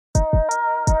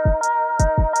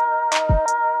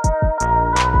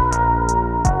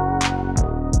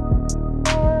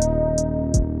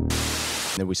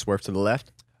we swerve to the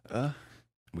left?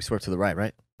 We swerve to the right,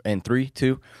 right? And 3,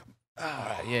 2. All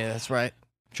right, yeah, that's right.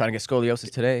 Trying to get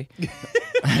scoliosis today.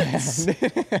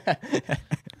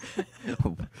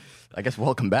 I guess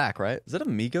welcome back, right? Is that a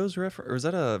Migos reference, or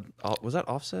was that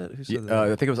Offset? Who said that? I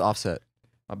think it was Offset.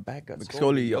 My back got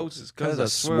Scoliosis because I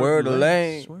swerved the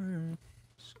lane.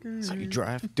 That's how you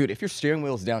drive. Dude, if your steering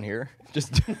wheel's down here,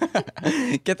 just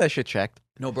get that shit checked.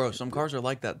 No, bro, some cars are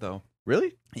like that, though.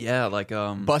 Really? Yeah, like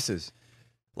buses.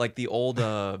 Like the old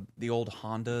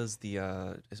Hondas,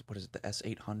 what is it, the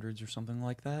S800s or something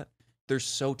like that? They're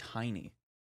so tiny.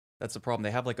 That's the problem.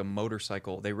 They have like a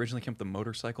motorcycle. They originally came with the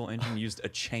motorcycle engine, used a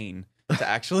chain to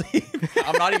actually.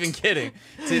 I'm not even kidding.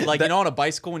 To, like, you know, on a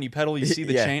bicycle when you pedal, you see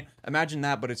the chain. Imagine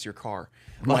that, but it's your car.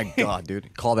 My God,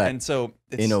 dude, call that and so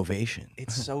innovation.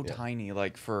 It's so tiny,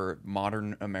 like for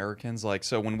modern Americans. Like,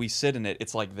 so when we sit in it,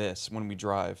 it's like this when we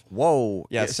drive. Whoa.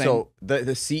 Yeah. Same. So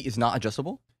the seat is not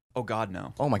adjustable? Oh God,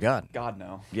 no. Oh my God. God,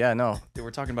 no. Yeah, no. Dude,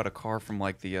 we're talking about a car from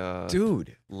like the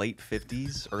dude late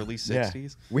 50s, early 60s. Yeah.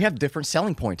 We have different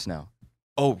selling points now.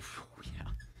 Oh, yeah.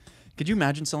 Could you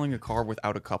imagine selling a car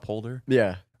without a cup holder?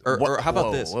 Yeah. Or how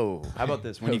about this? Whoa. How about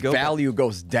this? When the you go value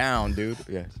goes down, dude.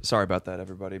 Yeah. Sorry about that,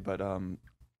 everybody. But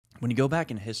when you go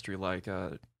back in history, like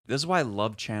this is why I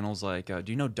love channels like. Do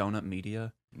you know Donut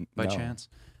Media by chance?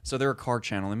 So they're a car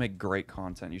channel. They make great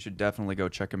content. You should definitely go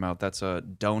check them out. That's a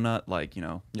donut, like, you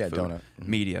know, yeah, food, donut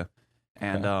media,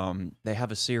 and they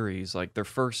have a series like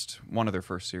one of their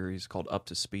first series called Up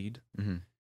to Speed.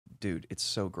 Dude, it's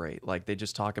so great. Like they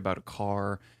just talk about a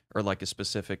car or like a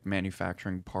specific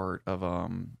manufacturing part of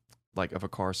a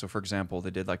car. So for example, they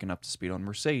did like an Up to Speed on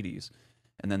Mercedes,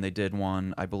 and then they did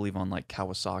one, I believe, on like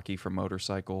Kawasaki for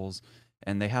motorcycles.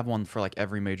 And they have one for like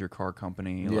every major car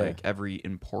company, like every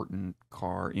important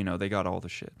car. You know, they got all the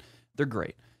shit. They're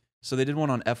great. So they did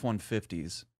one on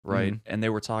F-150s, right? And they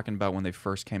were talking about when they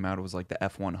first came out, it was like the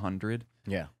F-100.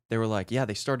 Yeah. They were like, yeah,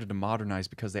 they started to modernize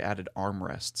because they added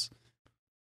armrests.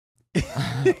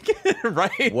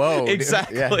 Right? Whoa.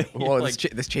 Exactly. Yeah. Whoa, like,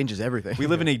 this changes everything. We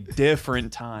live in a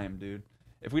different time, dude.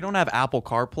 If we don't have Apple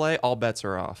CarPlay, all bets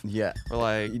are off. Yeah. We're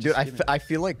like, dude, I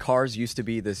feel like cars used to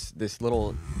be this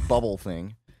little bubble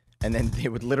thing, and then they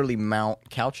would literally mount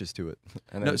couches to it.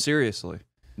 And no, seriously.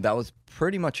 That was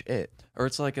pretty much it. Or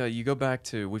it's like you go back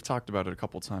to, we've talked about it a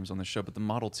couple times on the show, but the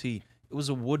Model T, it was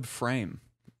a wood frame.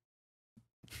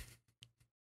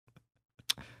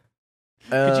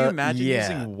 Could you imagine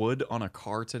using wood on a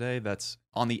car today that's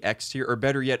on the exterior, or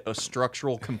better yet, a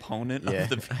structural component of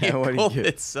the vehicle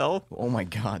itself? Oh my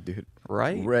God, dude.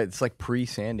 Right? It's like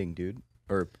pre-sanding, dude.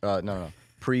 Or, no.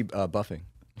 Pre-buffing.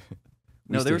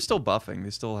 No, they were still buffing.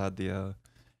 They still had they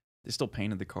still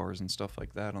painted the cars and stuff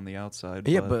like that on the outside.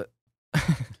 Yeah, but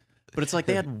but it's like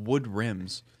they had wood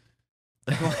rims.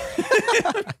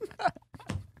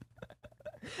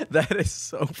 That is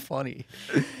so funny.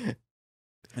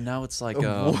 And now it's like,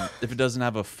 if it doesn't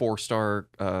have a 4-star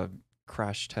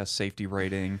crash test safety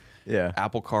rating,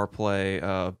 Apple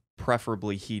CarPlay,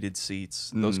 preferably heated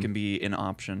seats. Those can be an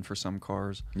option for some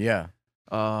cars. Yeah.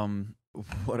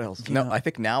 What else? I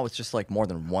think now it's just like more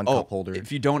than one cup holder.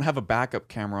 If you don't have a backup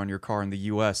camera on your car in the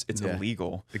U.S., it's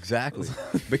illegal. Exactly.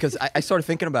 Because I started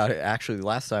thinking about it actually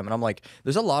last time, and I'm like,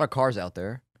 there's a lot of cars out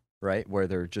there, right, where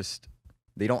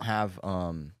they don't have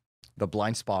the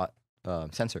blind spot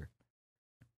sensor.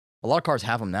 A lot of cars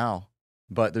have them now,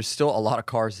 but there's still a lot of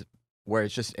cars where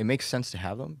it makes sense to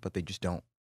have them, but they just don't.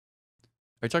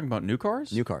 Are you talking about new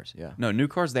cars? New cars, yeah. No, new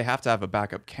cars, they have to have a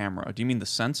backup camera. Do you mean the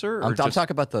sensor? I'm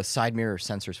talking about the side mirror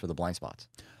sensors for the blind spots.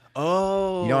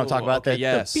 Oh. You know what I'm talking about? Okay,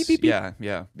 yes. The beep, beep, beep.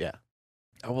 Yeah.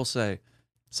 I will say,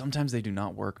 sometimes they do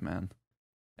not work, man.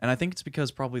 And I think it's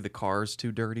because probably the car's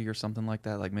too dirty or something like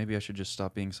that. Like, maybe I should just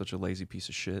stop being such a lazy piece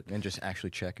of shit. And just actually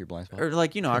check your blind spot. Or,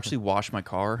 like, you know, actually wash my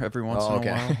car every once in a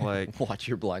while. Like, watch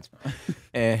your blind spot.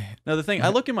 No, the thing, I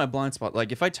look in my blind spot.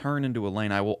 Like, if I turn into a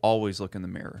lane, I will always look in the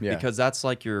mirror. Yeah. Because that's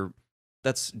like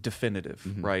that's definitive,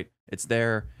 right? It's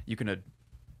there. You can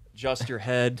adjust your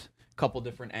head a couple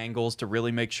different angles to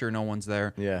really make sure no one's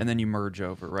there. Yeah. And then you merge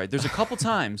over, right? There's a couple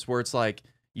times where it's like,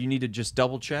 you need to just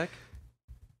double check.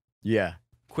 Yeah.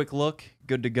 Quick look,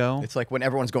 good to go. It's like when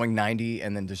everyone's going 90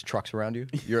 and then there's trucks around you.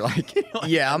 You're like,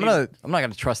 yeah, I'm not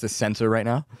gonna trust this sensor right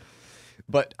now.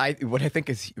 But what I think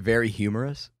is very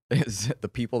humorous is the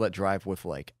people that drive with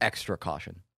like extra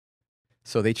caution.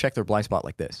 So they check their blind spot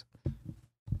like this.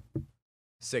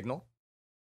 Signal.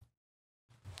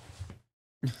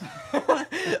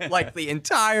 like the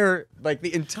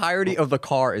entirety of the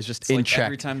car is just it's in like check.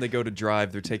 Every time they go to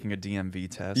drive, they're taking a DMV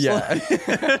test. Yeah.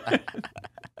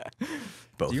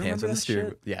 Both Do you hands remember on the that steering.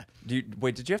 shit? Yeah.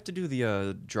 Wait, did you have to do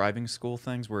the driving school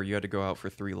things where you had to go out for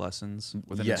 3 lessons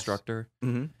with an Yes. instructor?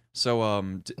 Mm-hmm.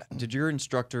 So, did your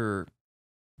instructor,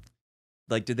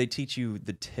 like, did they teach you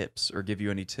the tips or give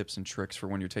you any tips and tricks for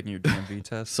when you're taking your DMV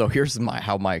test? So here's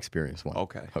how my experience went.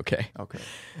 Okay. Okay. Okay.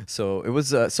 So it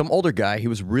was some older guy. He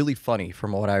was really funny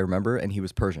from what I remember, and he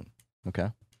was Persian. Okay.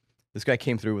 This guy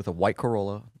came through with a white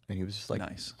Corolla, and he was just like,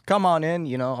 Nice. "Come on in.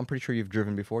 You know, I'm pretty sure you've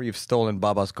driven before. You've stolen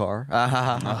Baba's car."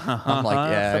 I'm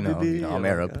like, "Yeah, I know. You know, I'm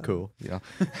Arab. Cool. You know."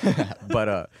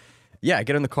 But yeah, I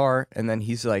get in the car, and then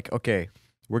he's like, "Okay,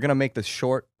 we're gonna make this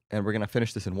short, and we're gonna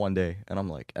finish this in one day." And I'm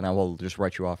like, "And I will just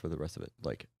write you off for the rest of it.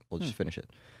 Like, we'll just finish it."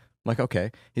 I'm like,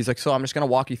 "Okay." He's like, "So I'm just gonna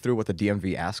walk you through what the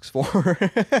DMV asks for."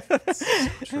 So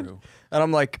true. And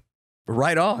I'm like,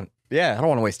 "Right on. Yeah, I don't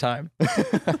want to waste time.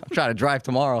 I'm trying to drive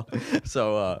tomorrow."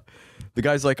 So the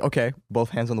guy's like, "Okay,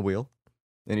 both hands on the wheel."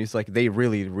 And he's like, "They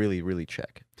really, really, really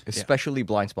check, especially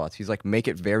blind spots." He's like, "Make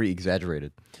it very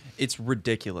exaggerated." It's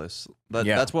ridiculous.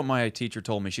 Yeah. That's what my teacher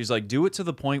told me. She's like, do it to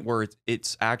the point where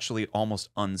it's actually almost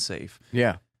unsafe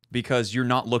Yeah. because you're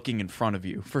not looking in front of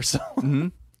you for so long. Mm-hmm.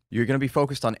 You're going to be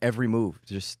focused on every move.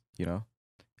 Just, you know,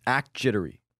 act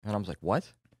jittery. And I was like,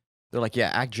 "What?" They're like, "Yeah,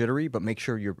 act jittery, but make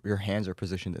sure your hands are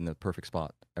positioned in the perfect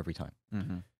spot every time."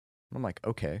 Mm-hmm. I'm like,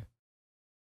 "Okay."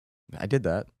 I did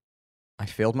that. I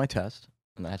failed my test,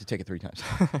 and I had to take it 3 times.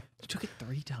 You took it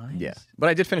 3 times? Yeah. But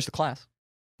I did finish the class,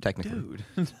 technically.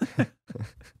 Dude.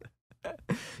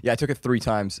 Yeah, I took it 3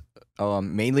 times,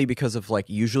 mainly because of, like,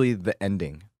 usually the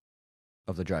ending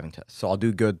of the driving test. So I'll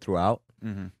do good throughout,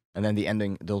 Mm-hmm. and then the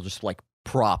ending, they'll just, like,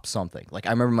 prop something. Like,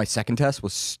 I remember my second test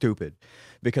was stupid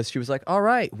because she was like, "All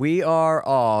right, we are,"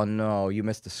 "Oh, no, you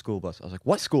missed the school bus." I was like,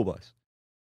 "What school bus?"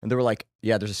 And they were like,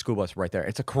 "Yeah, there's a school bus right there.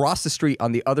 It's across the street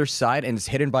on the other side, and it's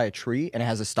hidden by a tree, and it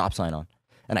has a stop sign on."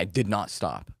 And I did not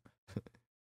stop.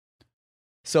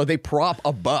 So they prop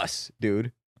a bus,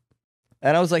 dude.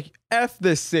 And I was like, "F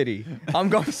this city. I'm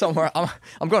going somewhere.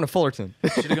 I'm going to Fullerton."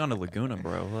 Should have gone to Laguna,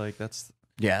 bro. Like, that's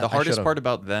Yeah. the I hardest should've. part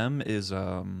about them is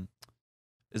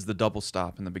the double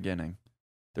stop in the beginning.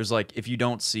 There's like, if you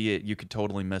don't see it, you could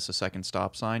totally miss a second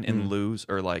stop sign and lose.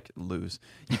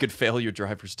 You could fail your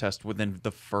driver's test within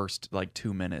the first like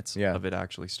 2 minutes of it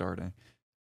actually starting.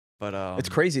 But It's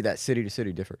crazy that city to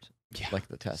city differs. Yeah, Like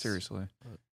the test. seriously.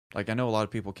 Like, I know a lot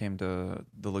of people came to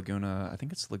the Laguna. I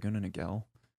think it's Laguna Niguel,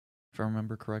 if I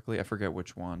remember correctly. I forget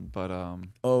which one, but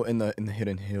Oh, in the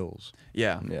hidden hills.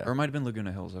 yeah. Yeah. Or it might have been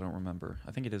Laguna Hills. I don't remember.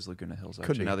 I think it is Laguna Hills, Could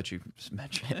actually, be. now that you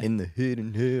mentioned it. In the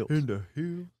hidden hills. the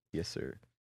hill. Yes, sir.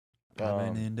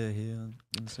 Driving in the hill,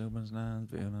 in super nice,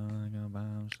 feeling like a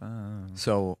bomb sign.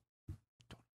 So,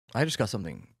 I just got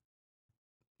something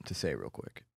to say real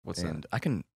quick. What's and that? I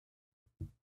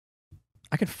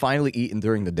can finally eat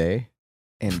during the day,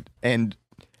 and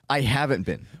I haven't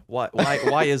been. Why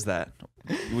is that?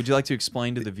 Would you like to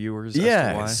explain to the viewers as to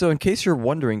Yeah. why? So in case you're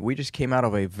wondering, we just came out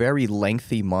of a very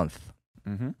lengthy month,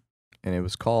 Mm-hmm. and it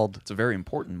was called It's a very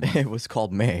important one. it was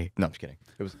called May. No, I'm just kidding.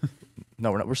 It was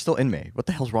no, we're not. We're still in May. What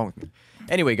the hell's wrong with me?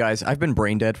 Anyway, guys, I've been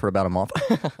brain dead for about a month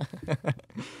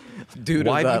due to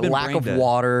Why have you the been lack brain of dead?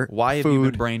 water, Why have food, you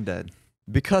been brain dead?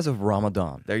 because of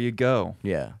Ramadan. There you go.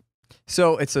 Yeah.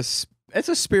 So it's a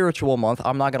spiritual month.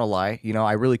 I'm not gonna lie. You know,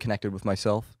 I really connected with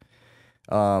myself.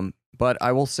 But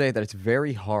I will say that it's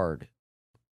very hard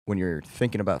when you're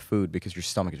thinking about food because your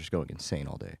stomach is just going insane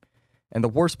all day. And the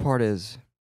worst part is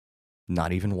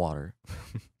not even water.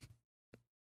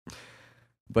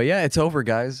 But yeah, it's over,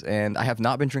 guys. And I have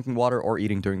not been drinking water or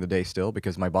eating during the day still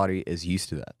because my body is used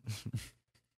to that.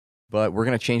 But we're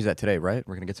going to change that today, right?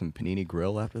 We're going to get some panini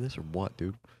grill after this or what,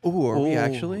 dude? Ooh, are we Ooh.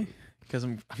 actually? Because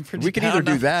I'm pretty We could down either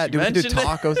do now that, you dude. We could do mentioned it.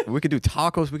 tacos. We could do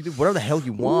tacos. We could do whatever the hell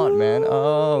you want, man.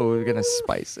 Oh, we're gonna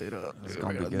spice it up. It's dude.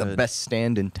 gonna be The good. best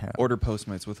stand in town. Order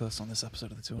Postmates with us on this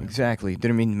episode of the 2 a.m. Exactly.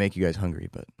 Didn't mean to make you guys hungry,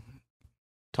 but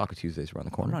Taco Tuesday's around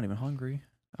the I'm corner. not even hungry.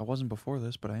 I wasn't before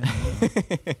this, but I am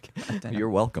now. God damn. You're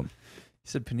welcome. He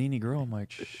said panini grill. I'm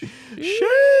like,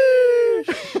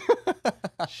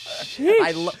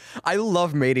 I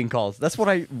love mating calls. That's what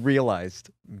I realized.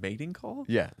 mating call?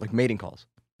 Yeah, like mating calls.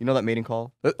 You know that mating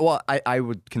call? Well, I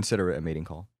would consider it a mating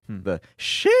call. The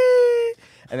shit,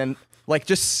 and then like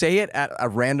just say it at a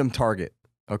random target.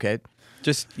 Okay,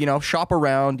 just shop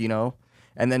around,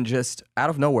 and then just out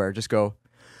of nowhere, just go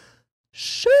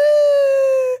shit,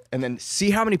 and then see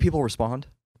how many people respond.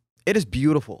 It is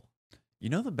beautiful. You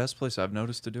know the best place I've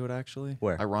noticed to do it, actually?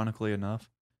 Where? Ironically enough,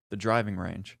 the driving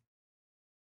range.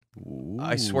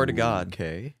 I swear to God.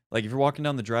 Okay. Like, if you're walking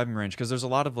down the driving range, because there's a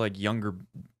lot of, like, younger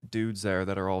dudes there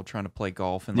that are all trying to play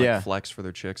golf and, like, flex for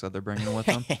their chicks that they're bringing with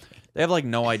them. They have, like,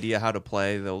 no idea how to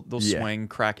play. They'll swing,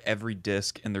 crack every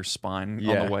disc in their spine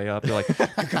on the way up. You're like,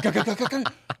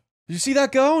 you see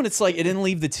that go? And it's like, it didn't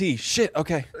leave the tee. Shit,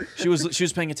 okay. She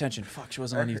was paying attention. Fuck, she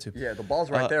wasn't on YouTube. Yeah, the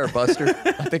ball's right there, Buster.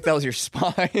 I think that was your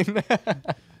spine.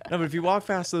 No, but if you walk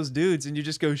past those dudes and you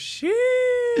just go, shit,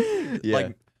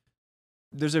 like,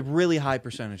 there's a really high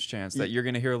percentage chance that you're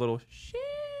going to hear a little shit.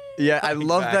 Yeah, I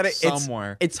love that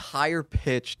it's higher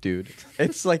pitched, dude.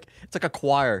 It's like a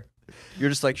choir. You're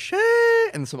just like, shit,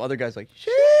 and some other guy's like,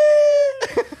 shit.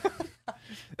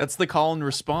 That's the call and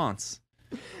response.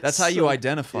 That's how you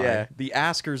identify. Yeah. The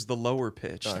asker's the lower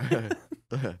pitch.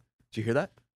 Did you hear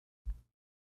that?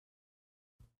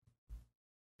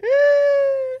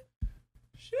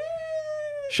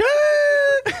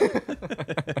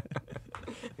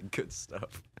 Good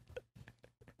stuff.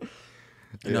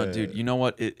 No, dude, you know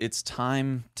what? It's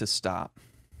time to stop.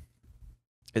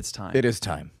 It's time. It is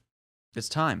time. It's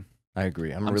time. I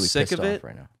agree. I'm really sick pissed of it off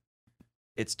right now.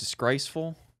 It's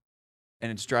disgraceful,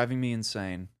 and it's driving me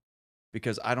insane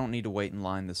because I don't need to wait in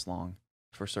line this long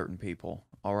for certain people.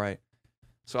 All right?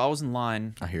 So I was in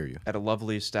line. I hear you. At a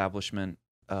lovely establishment,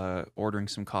 ordering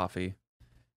some coffee.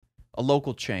 A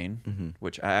local chain,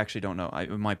 which I actually don't know. It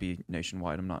might be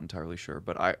nationwide. I'm not entirely sure,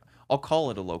 but I'll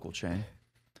call it a local chain.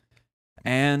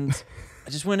 And I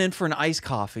just went in for an iced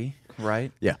coffee,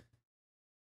 right? Yeah.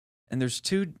 And there's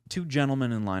two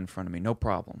gentlemen in line in front of me, no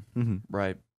problem,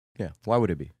 right? Yeah. Why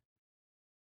would it be?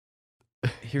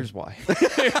 Here's why.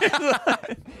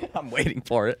 I'm waiting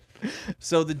for it.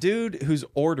 So the dude who's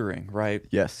ordering, right?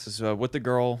 Yes. Is with the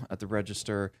girl at the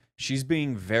register. She's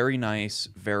being very nice,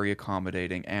 very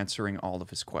accommodating, answering all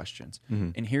of his questions.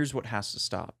 And here's what has to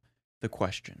stop. The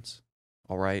questions.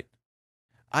 All right?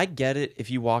 I get it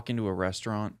if you walk into a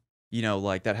restaurant, you know,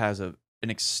 like that has an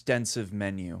extensive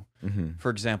menu. For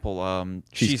example,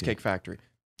 Cheesecake Factory.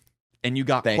 And you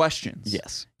got questions.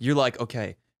 Yes. You're like,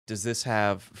 okay, does this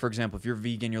have, for example, if you're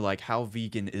vegan, you're like, how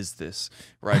vegan is this?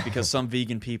 Right? Because some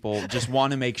vegan people just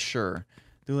want to make sure.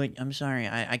 They're like, I'm sorry,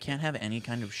 I can't have any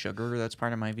kind of sugar. That's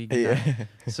part of my vegan diet.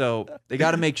 So they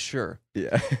got to make sure.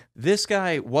 Yeah. This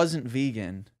guy wasn't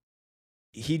vegan.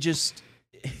 He just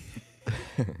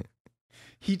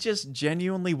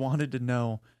genuinely wanted to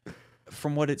know,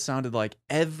 from what it sounded like,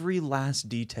 every last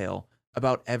detail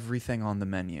about everything on the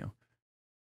menu.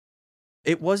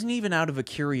 It wasn't even out of a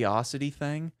curiosity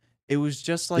thing. It was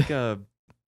just like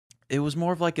it was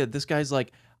more of like this guy's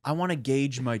like, I want to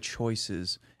gauge my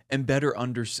choices and better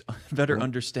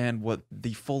understand what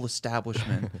the full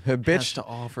establishment has to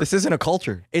offer. This isn't a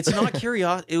culture. It's not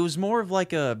curiosity. It was more of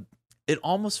like it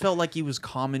almost felt like he was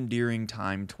commandeering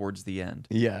time towards the end.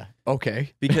 Yeah.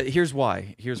 Okay. Because here's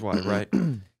why, right?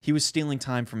 He was stealing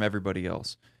time from everybody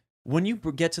else. When you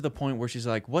get to the point where she's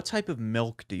like, what type of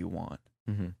milk do you want?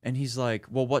 And he's like,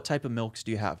 well, what type of milks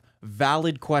do you have?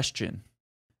 Valid question.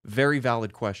 Very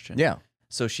valid question. Yeah.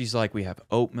 So she's like, we have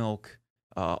oat milk,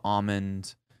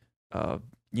 almond,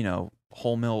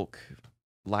 whole milk,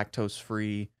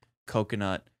 lactose-free,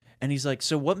 coconut. And he's like,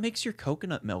 so what makes your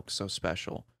coconut milk so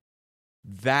special?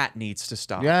 That needs to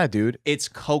stop. Yeah, dude. It's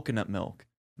coconut milk.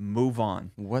 Move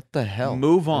on. What the hell?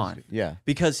 Move on. Yeah.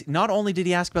 Because not only did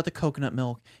he ask about the coconut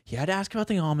milk, he had to ask about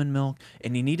the almond milk,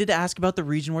 and he needed to ask about the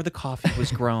region where the coffee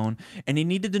was grown, and he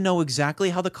needed to know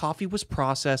exactly how the coffee was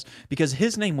processed, because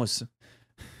his name was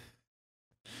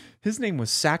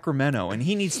Sacramento, and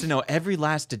he needs to know every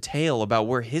last detail about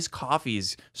where his coffee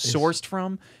is sourced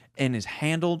from and is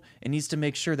handled, and needs to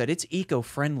make sure that it's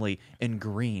eco-friendly and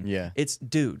green. Yeah. It's,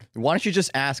 dude. Why don't you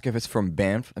just ask if it's from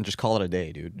Banff and just call it a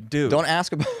day, dude? Dude. Don't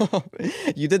ask about...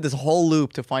 You did this whole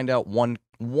loop to find out one...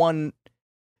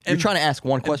 You're trying to ask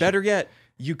one question. Better yet,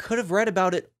 you could have read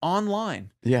about it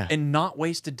online. Yeah. And not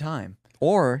wasted time.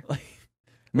 Or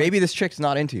maybe this chick's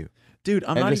not into you. Dude,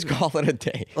 I'm and not just even... call it a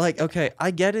day. Like, okay,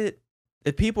 I get it.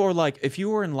 If people are like, if you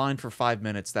were in line for 5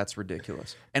 minutes, that's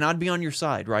ridiculous. And I'd be on your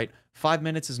side, right? 5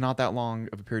 minutes is not that long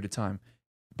of a period of time.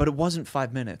 But it wasn't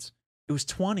 5 minutes. It was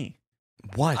 20.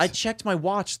 What? I checked my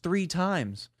watch 3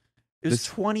 times. It was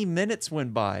 20 minutes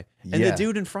went by. And the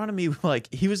dude in front of me,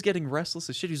 like, he was getting restless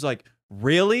as shit. He was like,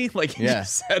 really? Like, he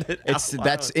just said it out loud.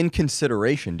 That's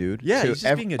inconsideration, dude. Yeah, he's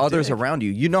just being a others dick. around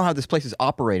you. You know how this place is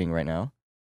operating right now.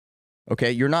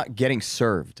 Okay? You're not getting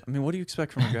served. I mean, what do you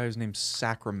expect from a guy who's named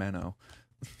Sacramento?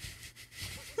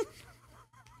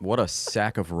 What a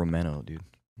sack of Romano, dude.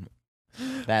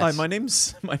 Hi, my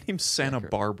name's Santa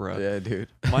Barbara. Yeah, dude.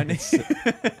 My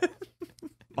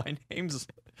name's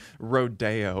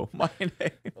Rodeo. My name.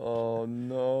 Oh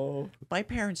no. My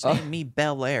parents named me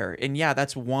Bel Air, and yeah,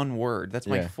 that's one word. That's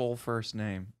my Yeah. full first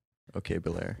name. Okay,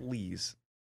 Belair. Please,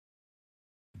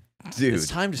 Dude, it's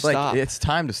time to like, stop. It's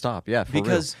time to stop. Yeah, for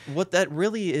Because what that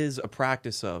really is a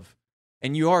practice of,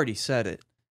 and you already said it,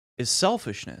 is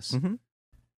selfishness. real.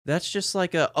 That's just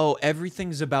like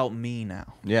everything's about me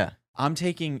now. Yeah. I'm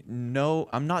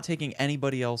not taking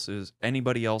anybody else's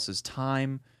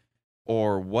time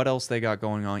or what else they got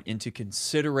going on into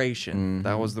consideration.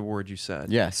 That was the word you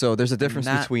said. Yeah. So there's a difference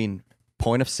between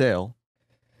point of sale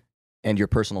and your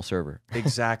personal server.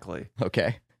 Exactly.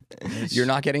 Okay. You're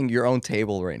not getting your own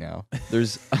table right now.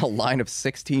 There's a line of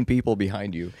 16 people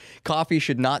behind you. Coffee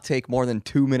should not take more than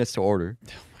 2 minutes to order.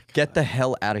 Get the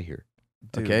hell out of here.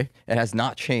 Dude. Okay? It has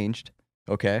not changed.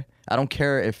 Okay? I don't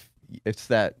care if it's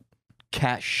that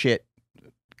cat shit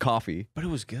coffee. But it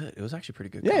was good. It was actually pretty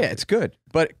good. Yeah, coffee. yeah, it's good.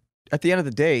 But at the end of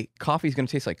the day, coffee's going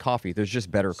to taste like coffee. There's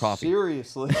just better coffee.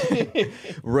 Seriously.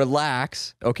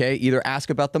 Relax, okay? Either ask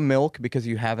about the milk because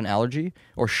you have an allergy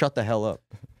or shut the hell up.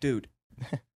 Dude.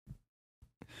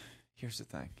 Here's the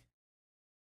thing.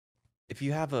 If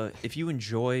you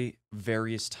enjoy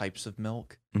various types of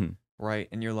milk, right?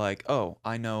 And you're like, "Oh,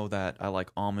 I know that I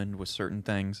like almond with certain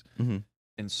things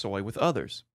and soy with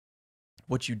others."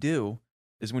 What you do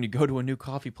is when you go to a new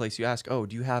coffee place, you ask, "Oh,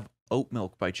 do you have oat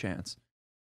milk by chance?"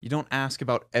 You don't ask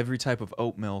about every type of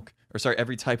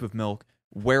every type of milk,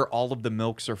 where all of the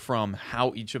milks are from,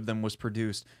 how each of them was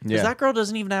produced. Because that girl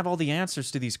doesn't even have all the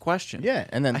answers to these questions. Yeah,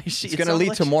 and then it's going to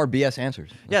lead to more BS answers.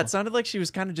 Yeah, it sounded like she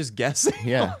was kind of just guessing.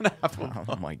 Yeah. on half of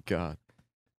Oh my god.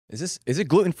 Is it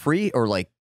gluten free or like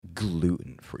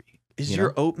gluten free? Is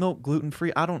your oat milk gluten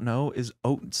free? I don't know.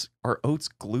 Are oats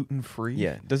gluten free?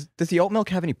 Yeah. Does the oat milk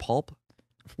have any pulp?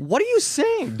 What are you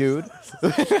saying, dude?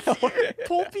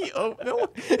 Pulpy oat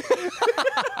milk.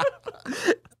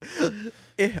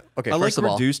 Okay, I like first of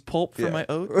all, reduced pulp for my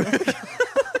oat.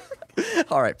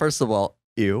 all right, first of all,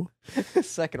 ew.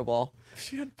 Second of all,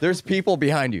 there's people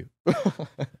behind you.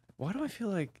 Why do I feel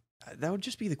like that would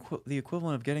just be the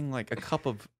equivalent of getting like a cup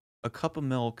of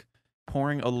milk,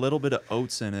 pouring a little bit of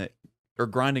oats in it, or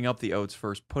grinding up the oats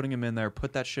first, putting them in there,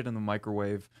 put that shit in the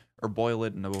microwave, or boil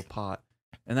it into a pot,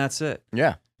 and that's it.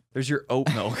 Yeah. There's your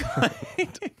oat milk.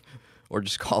 Or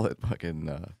just call it fucking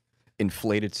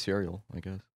inflated cereal, I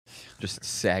guess. Just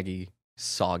saggy,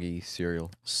 soggy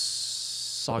cereal.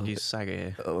 Soggy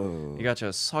saggy. Oh. You got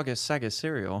your soggy saggy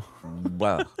cereal.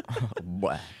 Wow.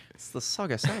 It's the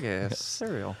soggy saggy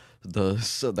cereal. The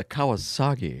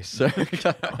Kawasaki.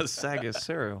 Saggy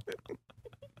cereal.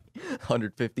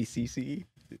 150 cc.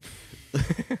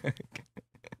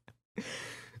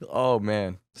 Oh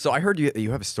man. So I heard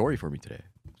you have a story for me today.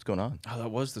 What's going on? Oh, that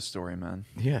was the story, man.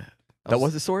 Yeah. That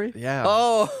was the story? Yeah.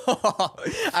 Oh,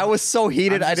 I was so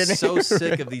heated. I didn't. So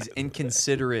sick of these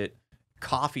inconsiderate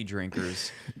coffee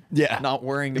drinkers. Yeah. Not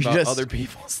worrying about other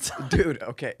people's time. Dude,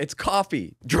 okay. It's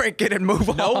coffee. Drink it and move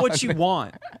on. Know what you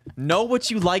want. Know what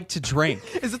you like to drink.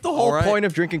 Is it the whole point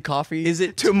of drinking coffee? Is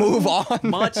it to move on?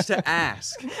 Much to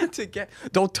ask.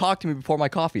 Don't talk to me before my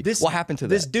coffee. What happened to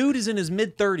this that? dude is in his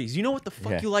mid-30s. You know what the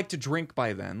fuck you like to drink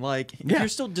by then? Like, if you're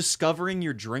still discovering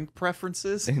your drink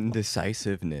preferences.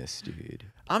 Indecisiveness, dude.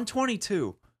 I'm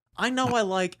 22. I know I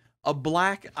like a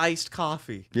black iced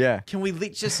coffee. Yeah. Can we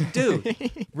just, dude,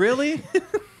 really?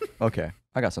 Okay,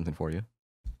 I got something for you.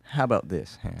 How about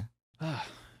this, huh?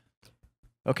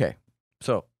 Okay,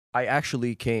 so I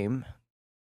actually came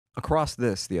across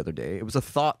this the other day. It was a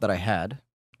thought that I had,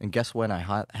 and guess when I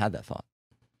had that thought?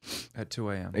 At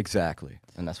 2 a.m. Exactly,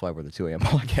 and that's why we're the 2 a.m.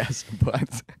 podcast.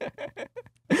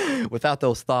 But without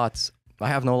those thoughts, I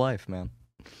have no life, man.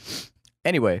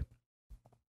 Anyway,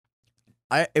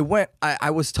 I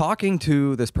was talking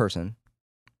to this person,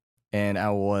 and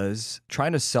I was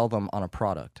trying to sell them on a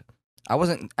product. I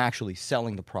wasn't actually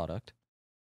selling the product,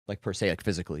 like per se, like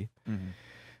physically. Mm-hmm.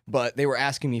 But they were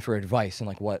asking me for advice and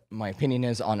like what my opinion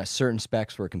is on a certain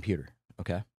specs for a computer.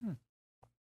 Okay.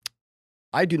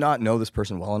 I do not know this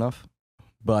person well enough,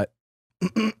 but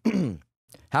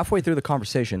halfway through the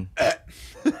conversation,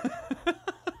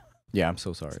 yeah, I'm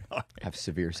so sorry. I have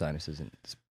severe sinuses and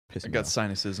it's pissing me off.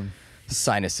 Sinusitism.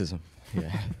 Sinusitism.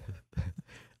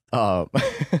 Yeah.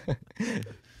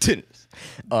 Tinnitus.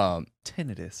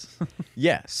 Tinnitus.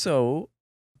 Yeah. So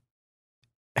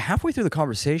halfway through the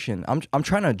conversation, I'm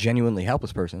trying to genuinely help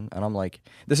this person, and I'm like,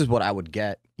 this is what I would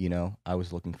get. You know, I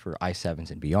was looking for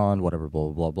i7s and beyond, whatever, blah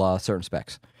blah blah blah, certain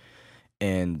specs.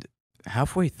 And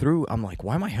halfway through, I'm like,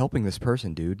 why am I helping this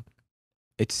person, dude?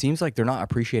 It seems like they're not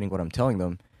appreciating what I'm telling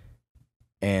them,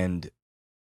 and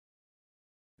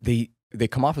they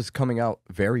come off as coming out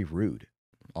very rude,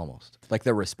 almost like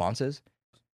their responses.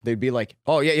 They'd be like,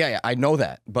 "Oh yeah, I know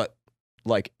that, but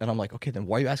Like, and I'm like, okay, then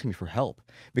why are you asking me for help?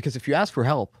 Because if you ask for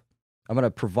help, I'm gonna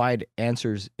provide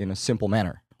answers in a simple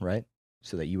manner, right?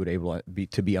 So that you would able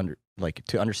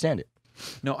to understand it.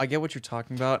 No, I get what you're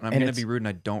talking about, and I'm And gonna it's- be rude, and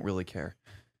I don't really care.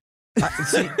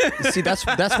 See, that's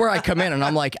where I come in, and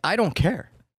I'm like, I don't care,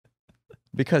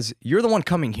 because you're the one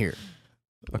coming here,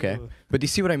 okay? But do you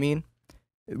see what I mean?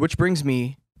 Which brings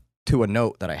me to a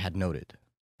note that I had noted.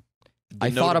 The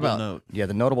I thought notable about note. yeah,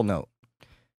 the notable note.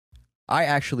 I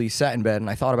actually sat in bed and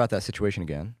I thought about that situation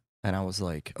again, and I was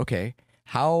like, okay,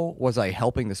 how was I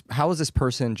helping this? How was this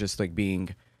person just like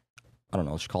being, I don't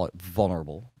know, let's call it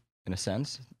vulnerable in a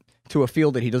sense, to a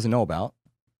field that he doesn't know about,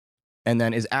 and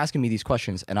then is asking me these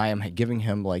questions, and I am giving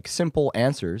him like simple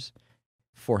answers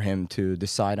for him to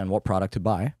decide on what product to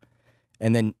buy,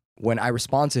 and then when I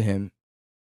respond to him,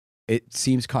 it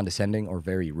seems condescending or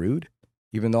very rude,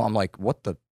 even though I'm like, what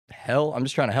the hell? I'm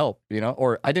just trying to help,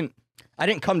 or I didn't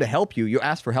come to help you. You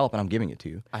asked for help and I'm giving it to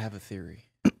you. I have a theory,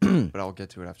 but I'll get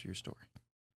to it after your story.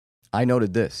 I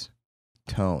noted this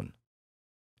tone.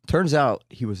 Turns out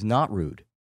he was not rude.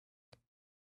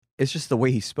 It's just the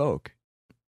way he spoke.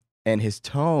 And his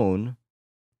tone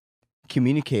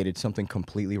communicated something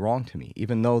completely wrong to me.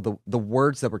 Even though the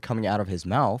words that were coming out of his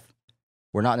mouth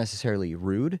were not necessarily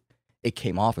rude, it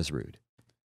came off as rude.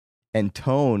 And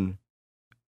tone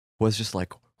was just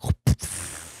like,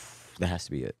 that has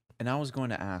to be it. And I was going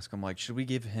to ask, I'm like, should we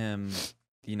give him,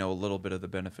 a little bit of the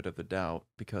benefit of the doubt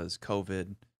because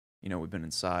COVID, we've been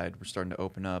inside, we're starting to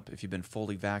open up. If you've been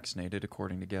fully vaccinated,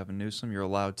 according to Gavin Newsom, you're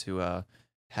allowed to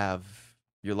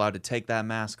take that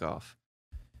mask off.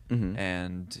 Mm-hmm.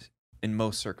 And in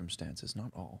most circumstances,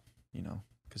 not all,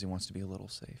 because he wants to be a little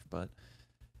safe. But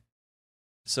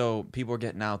so people are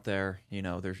getting out there,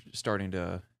 they're starting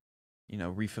to,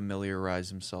 refamiliarize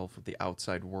themselves with the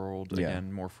outside world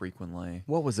again more frequently.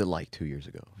 What was it like 2 years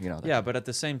ago? Yeah, but at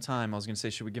the same time, I was going to say,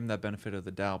 should we give him that benefit of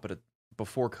the doubt? But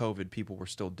before COVID, people were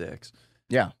still dicks.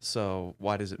 Yeah. So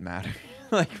why does it matter?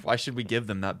 Like, why should we give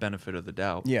them that benefit of the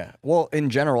doubt? Yeah. Well, in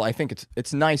general, I think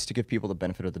it's nice to give people the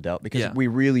benefit of the doubt because we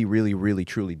really, really, really,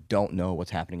 truly don't know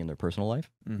what's happening in their personal life.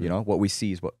 Mm-hmm. What we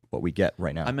see is what we get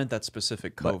right now. I meant that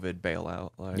specific COVID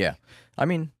bailout. Yeah. I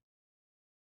mean,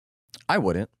 I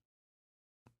wouldn't.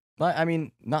 I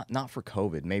mean, not for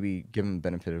COVID. Maybe give them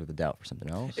benefit of the doubt for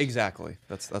something else. Exactly.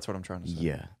 That's what I'm trying to say.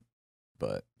 Yeah.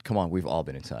 But come on, we've all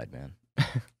been inside, man.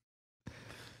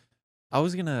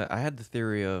 I had the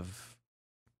theory of,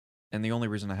 and the only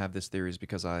reason I have this theory is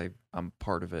because I'm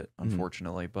part of it,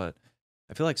 unfortunately, but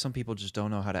I feel like some people just don't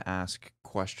know how to ask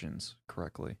questions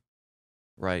correctly,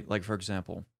 right? Like, for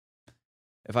example,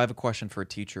 if I have a question for a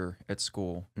teacher at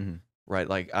school, right,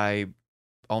 like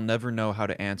I'll never know how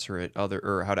to answer it how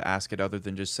to ask it other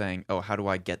than just saying, oh, how do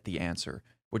I get the answer?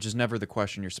 Which is never the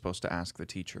question you're supposed to ask the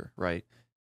teacher, right?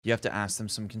 You have to ask them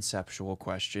some conceptual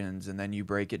questions, and then you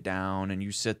break it down, and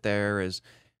you sit there as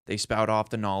they spout off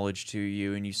the knowledge to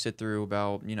you, and you sit through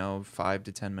about, 5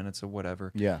 to 10 minutes of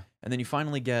whatever. Yeah. And then you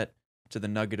finally get to the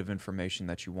nugget of information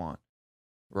that you want,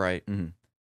 right? Mm-hmm.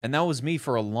 And that was me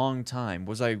for a long time.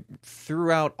 Was I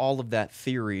throughout all of that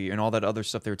theory and all that other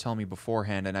stuff they were telling me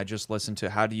beforehand, and I just listened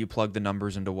to how do you plug the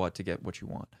numbers into what to get what you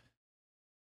want.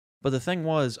 But the thing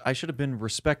was, I should have been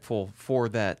respectful for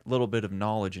that little bit of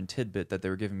knowledge and tidbit that they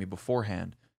were giving me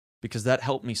beforehand, because that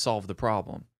helped me solve the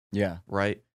problem. Yeah.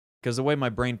 Right? Because the way my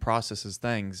brain processes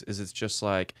things is it's just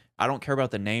like, I don't care about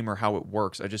the name or how it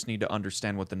works. I just need to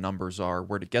understand what the numbers are,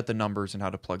 where to get the numbers, and how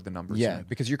to plug the numbers in. Yeah,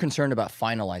 because you're concerned about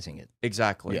finalizing it.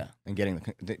 Exactly. Yeah, and getting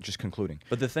just concluding.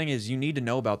 But the thing is, you need to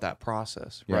know about that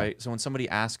process, right? So when somebody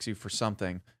asks you for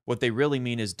something, what they really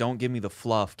mean is, don't give me the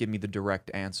fluff, give me the direct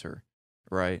answer,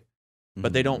 right?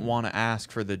 But they don't want to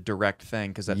ask for the direct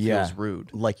thing because that feels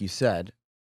rude. Like you said,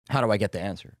 how do I get the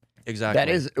answer? Exactly. That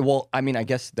is, well, I mean, I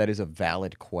guess that is a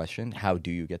valid question. How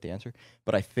do you get the answer?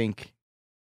 But I think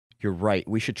you're right.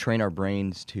 We should train our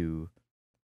brains to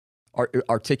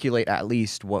articulate at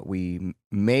least what we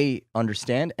may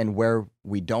understand and where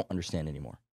we don't understand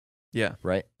anymore. Yeah.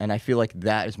 Right? And I feel like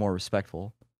that is more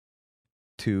respectful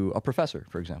to a professor,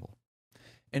 for example.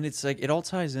 And it's like, it all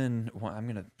ties in, well, I'm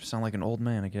going to sound like an old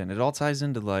man again. It all ties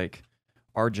into like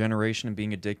our generation and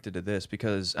being addicted to this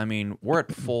because, I mean, we're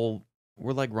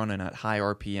like running at high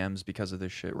RPMs because of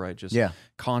this shit, right? Just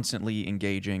constantly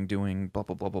engaging, doing blah,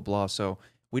 blah, blah, blah, blah. So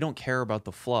we don't care about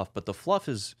the fluff, but the fluff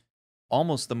is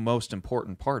almost the most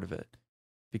important part of it.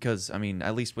 Because, I mean,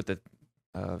 at least with the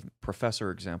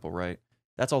professor example, right?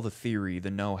 That's all the theory,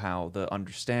 the know-how, the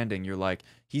understanding. You're like,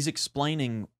 he's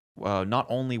explaining not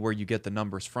only where you get the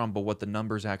numbers from, but what the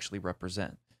numbers actually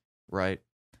represent, right?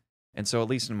 And so at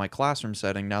least in my classroom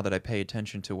setting, now that I pay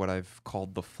attention to what I've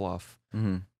called the fluff,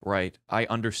 right, I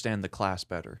understand the class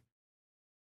better.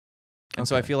 And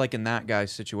so I feel like in that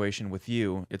guy's situation with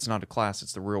you, it's not a class,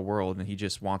 it's the real world, and he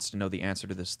just wants to know the answer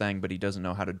to this thing, but he doesn't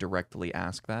know how to directly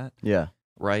ask that. Yeah.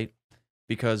 Right?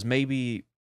 Because maybe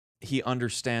he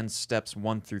understands steps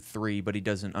 1 through 3, but he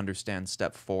doesn't understand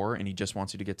step 4, and he just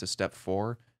wants you to get to step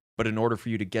 4. But in order for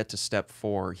you to get to step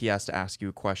 4, he has to ask you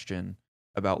a question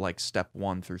about like step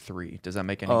 1 through 3. Does that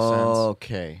make any sense?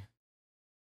 Okay.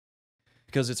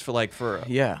 Because it's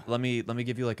yeah. Let me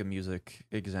give you like a music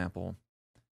example.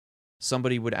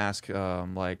 Somebody would ask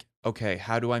like, okay,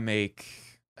 how do I make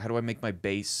my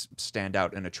bass stand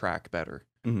out in a track better?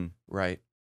 Right?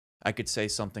 I could say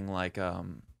something like,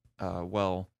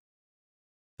 well,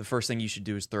 the first thing you should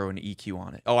do is throw an EQ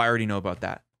on it. Oh, I already know about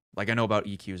that. Like, I know about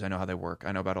EQs. I know how they work.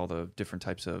 I know about all the different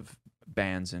types of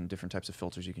bands and different types of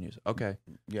filters you can use. Okay.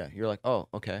 Yeah, you're like, oh,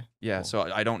 okay. Yeah, cool. So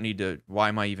I don't need to, why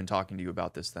am I even talking to you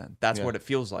about this then? That's what it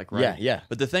feels like, right? Yeah, yeah.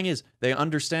 But the thing is, they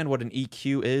understand what an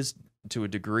EQ is to a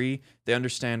degree. They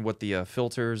understand what the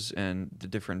filters and the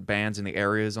different bands and the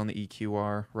areas on the EQ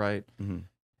are, right?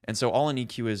 And so all an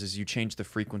EQ is you change the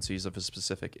frequencies of a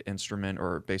specific instrument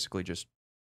or basically just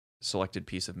selected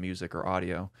piece of music or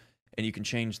audio, and you can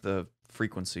change the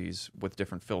frequencies with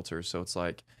different filters. So it's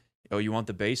like, oh, you want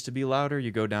the bass to be louder?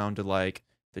 You go down to like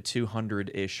the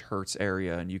 200-ish hertz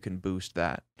area, and you can boost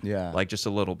that. Yeah. Like just a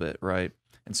little bit, right?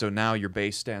 And so now your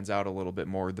bass stands out a little bit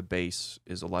more. The bass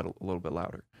is a little bit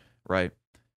louder, right?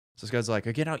 So this guy's like,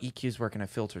 I get how EQs work and I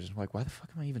filters. I'm like, why the fuck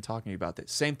am I even talking to you about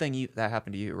this? Same thing that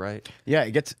happened to you, right? Yeah,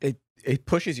 it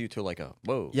pushes you to like a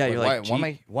whoa. Yeah, you're like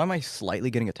why am I slightly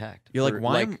getting attacked? You're like,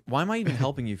 why am I even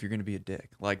helping you if you're going to be a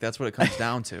dick? Like that's what it comes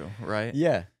down to, right?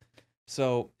 Yeah.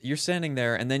 So you're standing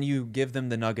there, and then you give them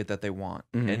the nugget that they want.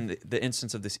 In the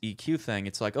instance of this EQ thing,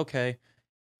 it's like, okay,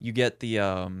 you get the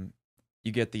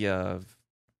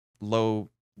low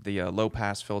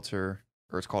pass filter,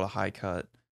 or it's called a high cut,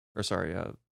 or sorry,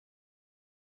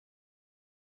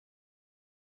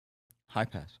 high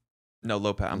pass. No,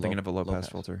 low pass. I'm thinking of a low pass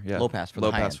filter. Yeah, low pass for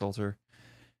low the high pass end. filter.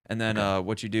 And then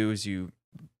what you do is you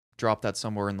drop that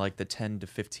somewhere in like the 10 to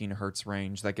 15 hertz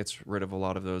range. That gets rid of a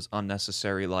lot of those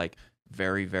unnecessary, like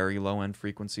very, very low end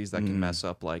frequencies that can mess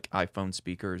up like iPhone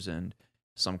speakers and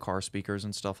some car speakers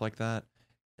and stuff like that.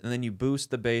 And then you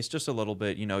boost the bass just a little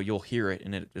bit. You know, you'll hear it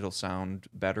and it'll sound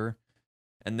better.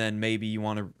 And then maybe you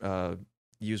want to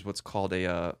use what's called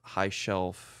a high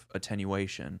shelf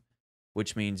attenuation,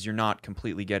 which means you're not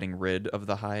completely getting rid of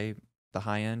the high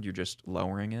end. You're just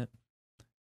lowering it.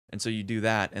 And so you do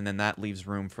that, and then that leaves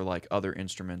room for like other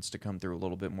instruments to come through a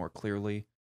little bit more clearly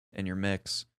in your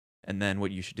mix. And then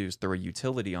what you should do is throw a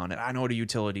utility on it. I know what a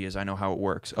utility is. I know how it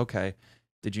works. Okay.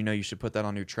 Did you know you should put that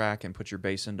on your track and put your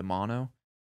bass into mono?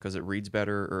 Because it reads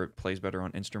better or it plays better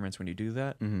on instruments when you do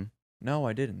that? No,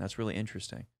 I didn't. That's really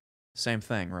interesting. Same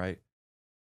thing, right?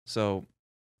 So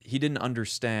he didn't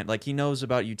understand. Like, he knows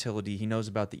about utility. He knows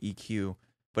about the EQ.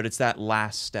 But it's that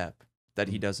last step that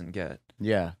he doesn't get.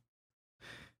 Yeah.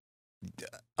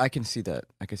 I can see that.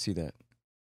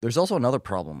 There's also another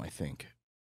problem, I think,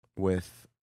 with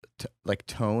like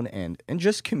tone and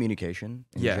just communication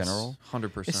in general.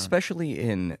 100%. Especially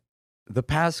in the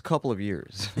past couple of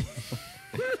years.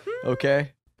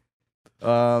 Okay?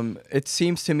 It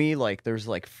seems to me like there's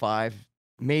like 5,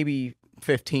 maybe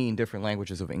 15 different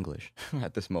languages of English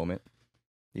at this moment.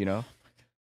 You know?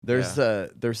 There's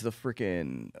the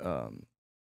freaking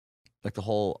like the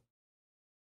whole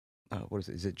what is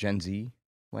it? Is it Gen Z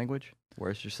language? Where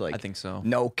it's just like, I think so.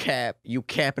 No cap, you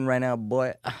capping right now,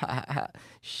 boy.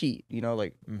 Shit, you know,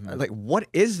 like what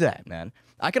is that, man?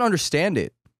 I can understand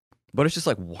it, but it's just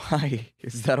like, why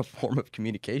is that a form of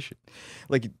communication?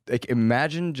 Like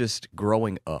imagine just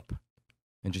growing up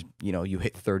and just, you know, you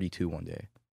hit 32 one day,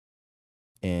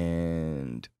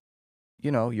 and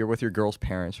you know you're with your girl's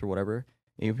parents or whatever,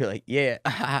 and you'll be like,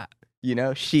 yeah, you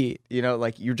know, shit, you know,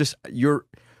 like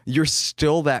you're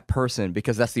still that person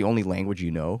because that's the only language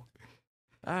you know.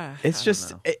 It's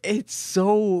just, it's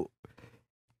so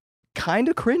kind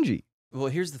of cringy. Well,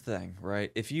 here's the thing,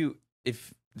 right?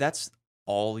 If that's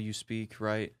all you speak,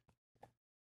 right?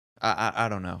 I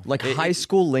don't know. Like high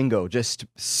school lingo just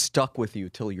stuck with you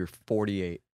till you're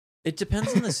 48. It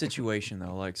depends on the situation,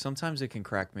 though. Like sometimes it can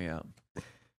crack me up.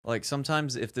 Like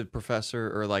sometimes if the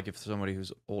professor or like if somebody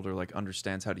who's older like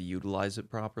understands how to utilize it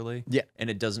properly, and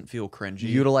it doesn't feel cringy.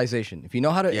 Utilization. If you know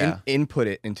how to input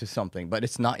it into something, but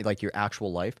it's not like your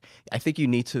actual life, I think you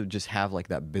need to just have like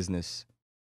that business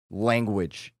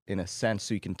language in a sense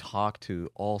so you can talk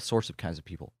to all sorts of kinds of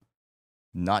people,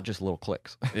 not just little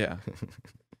cliques. Yeah.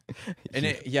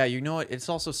 And you know what? It's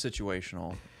also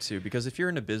situational too, because if you're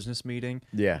in a business meeting,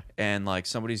 and like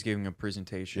somebody's giving a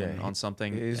presentation on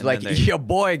something, it's like your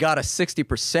boy got a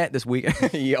 60% this week.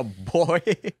 Your boy.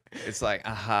 It's like,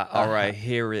 all right,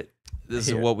 hear it. This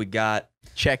is what we got.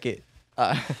 Check it.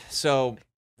 So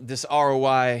this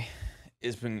ROI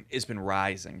it's been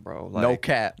rising, bro. Like,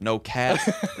 no cap.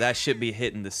 That should be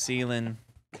hitting the ceiling.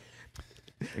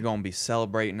 You're gonna be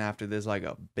celebrating after this like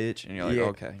a bitch, and you're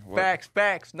like, okay,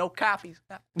 facts, no copies.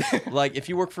 Like if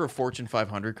you work for a Fortune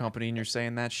 500 company and you're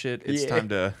saying that shit, it's time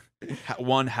to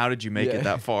how did you make it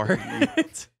that far?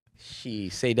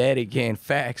 Say that again.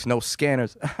 Facts, no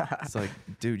scanners. It's like,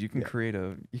 dude, you can create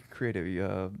a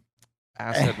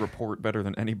asset report better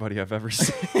than anybody I've ever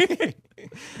seen.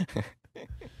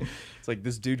 It's like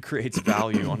this dude creates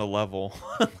value on a level.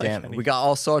 Like, damn, we got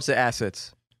all sorts of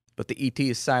assets, but the ET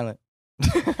is silent.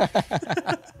 There's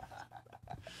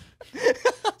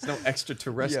no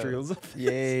extraterrestrials.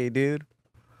 Yay, dude.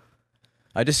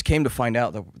 I just came to find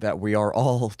out that we are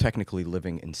all technically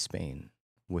living in Spain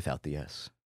without the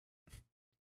S.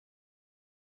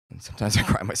 And sometimes I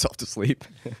cry myself to sleep.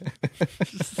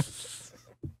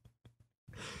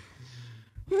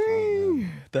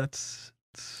 That's...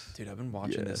 Dude, I've been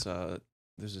watching this.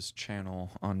 There's this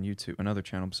channel on YouTube, another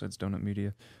channel besides Donut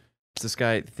Media. It's this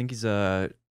guy, I think he's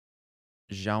Jaume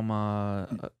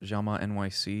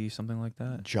NYC, something like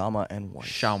that. Jaume NYC.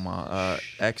 Jaume,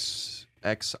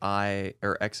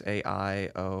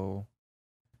 XAIO.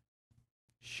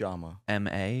 Jaume.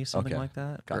 MA, something like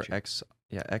that. Gotcha. Or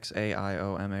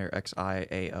XAIOMA or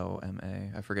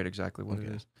XIAOMA. I forget exactly what it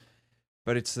is.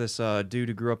 But it's this dude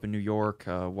who grew up in New York,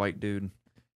 white dude.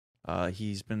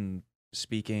 He's been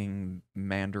speaking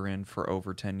Mandarin for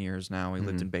over 10 years now. He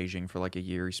lived in Beijing for like a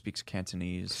year. He speaks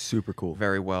Cantonese. Super cool.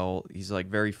 Very well. He's like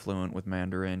very fluent with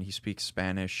Mandarin. He speaks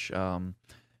Spanish.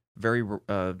 Very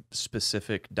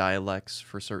specific dialects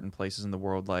for certain places in the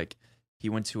world. Like he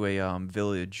went to a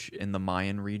village in the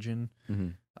Mayan region.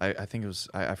 I think it was,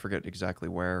 I forget exactly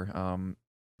where,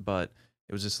 but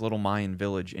it was this little Mayan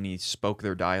village and he spoke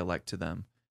their dialect to them.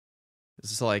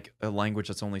 This is like a language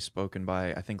that's only spoken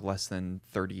by, I think, less than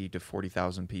 30 to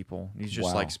 40,000 people. He's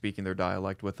just like speaking their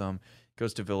dialect with them.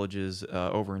 Goes to villages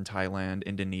over in Thailand,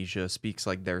 Indonesia, speaks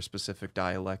like their specific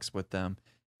dialects with them.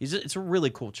 It's a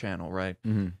really cool channel, right?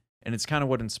 And it's kind of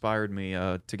what inspired me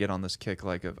to get on this kick.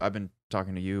 Like I've been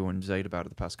talking to you and Zaid about it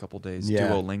the past couple of days.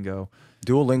 Duolingo.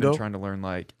 Been trying to learn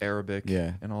like Arabic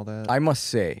and all that. I must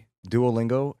say,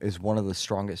 Duolingo is one of the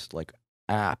strongest like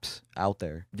apps out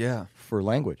there. For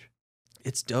language.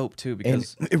 It's dope too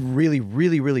because and it really,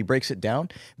 really, really breaks it down,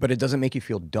 but it doesn't make you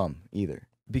feel dumb either.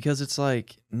 Because it's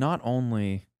like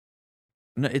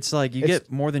it's like you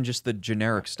get more than just the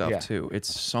generic stuff too. It's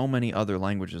so many other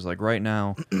languages. Like right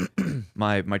now,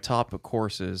 my top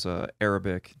course is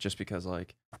Arabic, just because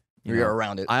like you're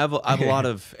around it. I have a lot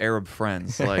of Arab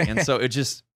friends, like, and so it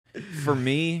just for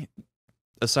me,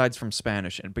 aside from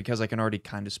Spanish, and because I can already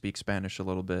kind of speak Spanish a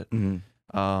little bit,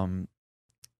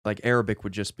 like Arabic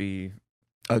would just be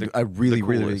a really,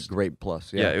 really great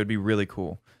plus. Yeah, it would be really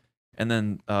cool. And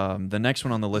then the next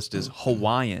one on the list is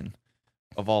Hawaiian,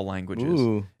 of all languages.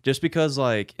 Ooh. Just because,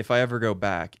 like, if I ever go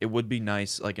back, it would be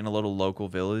nice, like, in a little local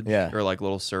village or, like,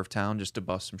 little surf town just to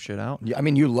bust some shit out. Yeah, I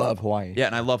mean, you love Hawaii. Yeah,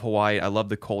 and I love Hawaii. I love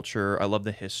the culture. I love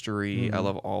the history. I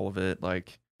love all of it.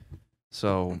 Like,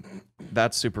 so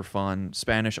that's super fun.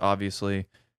 Spanish, obviously.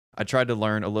 I tried to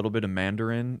learn a little bit of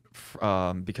Mandarin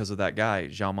because of that guy,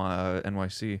 Jaume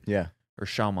NYC. Yeah. Or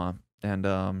Shauma.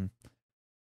 And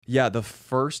yeah, the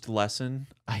first lesson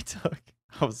I took,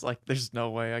 I was like, there's no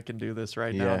way I can do this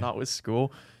right now, not with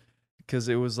school. Because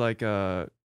it was like I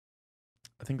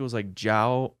think it was like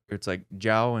Jiao. It's like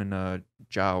Jiao and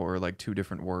Jiao are like two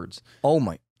different words. Oh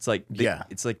my. It's like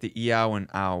it's like the Iao and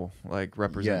Ao like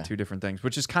represent two different things,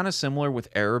 which is kind of similar with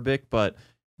Arabic, but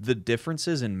the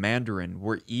differences in Mandarin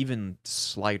were even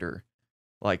slighter.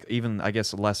 Like even I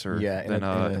guess lesser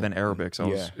than Arabic.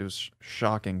 So it was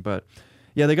shocking. But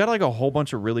yeah, they got like a whole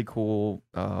bunch of really cool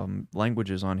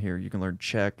languages on here. You can learn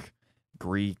Czech,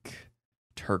 Greek,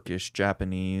 Turkish,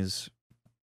 Japanese,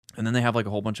 and then they have like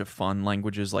a whole bunch of fun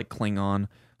languages like Klingon,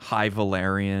 High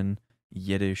Valerian,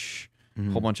 Yiddish, a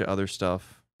whole bunch of other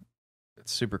stuff.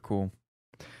 It's super cool.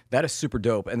 That is super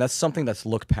dope, and that's something that's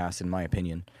looked past, in my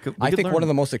opinion. I think one of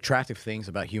the most attractive things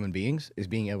about human beings is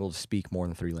being able to speak more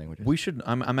than 3 languages. We should.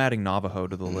 I'm adding Navajo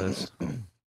to the list,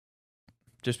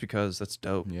 just because that's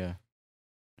dope. Yeah,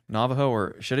 Navajo,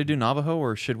 or should I do Navajo,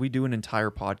 or should we do an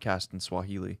entire podcast in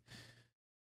Swahili?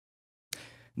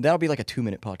 That'll be like a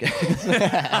 2-minute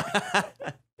podcast.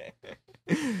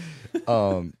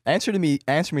 Answer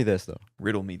me this though.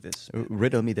 Riddle me this.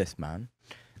 Riddle me this, man.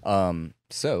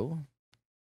 So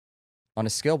on a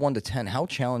scale 1 to 10, how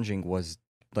challenging was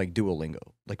like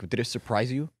Duolingo? Like, did it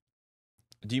surprise you?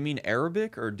 Do you mean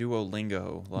Arabic or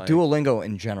Duolingo? Like, Duolingo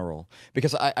in general,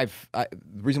 because the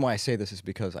reason why I say this is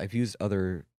because I've used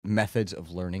other methods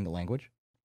of learning the language,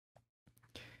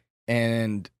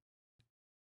 and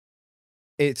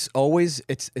it's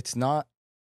not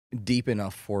deep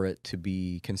enough for it to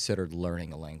be considered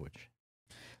learning a language.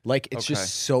 Like, it's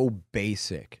just so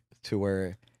basic to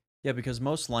where because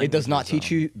most languages it does not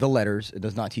teach you the letters. It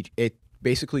does not teach it.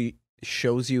 Basically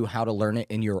shows you how to learn it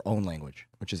in your own language,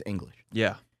 which is English.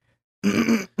 Yeah.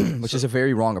 Which is a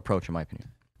very wrong approach, in my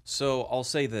opinion. So I'll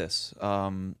say this.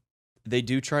 They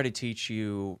do try to teach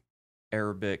you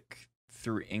Arabic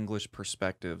through English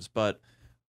perspectives, but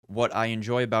what I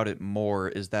enjoy about it more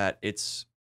is that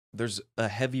there's a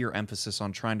heavier emphasis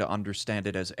on trying to understand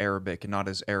it as Arabic and not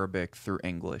as Arabic through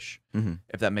English,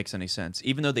 if that makes any sense.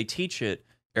 Even though they teach it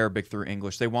Arabic through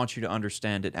English, they want you to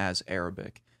understand it as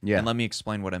Arabic. Yeah. And let me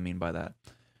explain what I mean by that.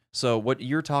 So what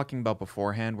you're talking about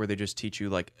beforehand, where they just teach you,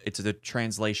 like, it's a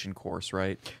translation course,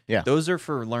 right? Yeah. Those are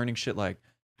for learning shit like,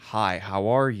 hi, how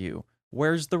are you?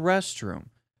 Where's the restroom?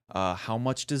 How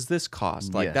much does this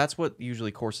cost? Like, that's what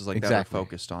usually courses like that are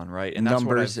focused on, right? And that's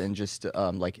numbers and just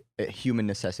like human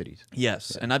necessities.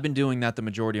 Yes, and I've been doing that the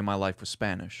majority of my life with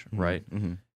Spanish, right?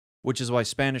 Which is why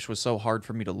Spanish was so hard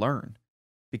for me to learn,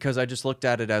 because I just looked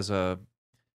at it as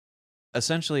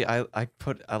essentially,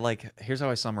 here's how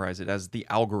I summarize it, as the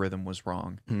algorithm was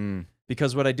wrong.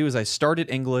 Because what I do is I start at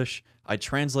English, I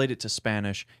translate it to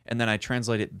Spanish, and then I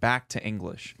translate it back to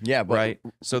English. Yeah, but right?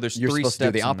 So there's you're three supposed steps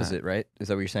to do the opposite, right? Is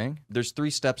that what you're saying? There's 3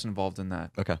 steps involved in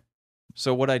that. Okay.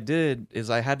 So what I did is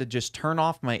I had to just turn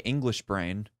off my English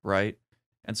brain, right?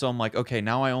 And so I'm like, okay,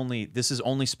 now this is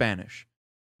only Spanish.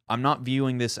 I'm not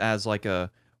viewing this as like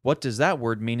what does that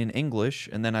word mean in English?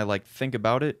 And then I like think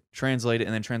about it, translate it,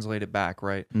 and then translate it back,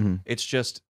 right? It's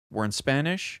just, we're in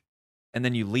Spanish, and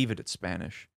then you leave it at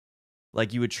Spanish.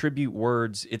 Like, you attribute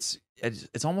words. It's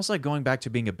almost like going back to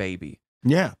being a baby.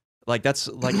 Yeah. Like, that's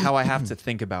like how I have to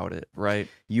think about it, right?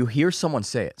 You hear someone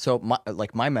say it. So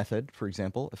my method, for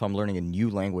example, if I'm learning a new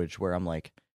language where I'm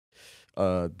like,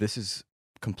 this is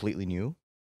completely new,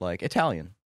 like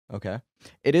Italian. Okay.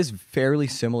 It is fairly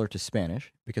similar to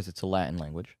Spanish because it's a Latin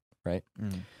language, right?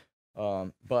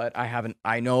 But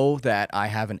I know that I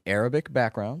have an Arabic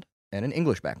background and an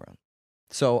English background.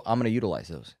 So I'm going to utilize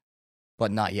those,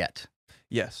 but not yet.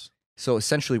 Yes. So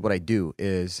essentially what I do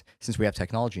is, since we have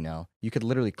technology now, you could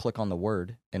literally click on the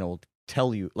word and it'll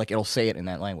tell you, like, it'll say it in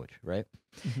that language, right?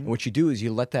 And what you do is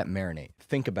you let that marinate.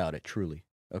 Think about it truly,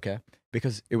 okay?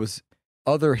 Because it was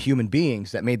other human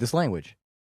beings that made this language.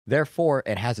 Therefore,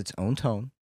 it has its own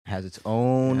tone, has its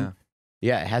own,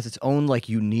 it has its own, like,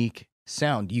 unique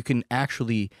sound. You can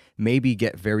actually maybe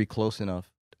get very close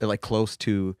enough, like, close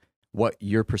to what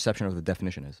your perception of the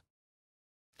definition is,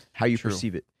 how you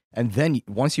perceive it. And then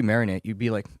once you marinate, you'd be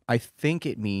like, I think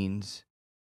it means,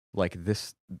 like,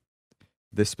 this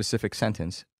specific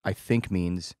sentence, I think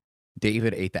means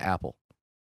David ate the apple.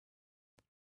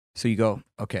 So you go,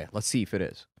 okay, let's see if it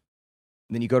is.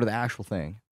 And then you go to the actual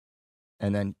thing,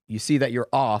 and then you see that you're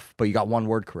off, but you got one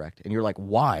word correct. And you're like,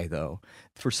 why, though?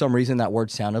 For some reason, that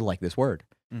word sounded like this word.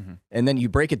 And then you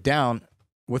break it down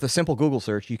with a simple Google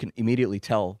search. You can immediately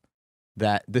tell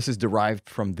that this is derived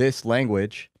from this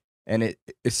language. And it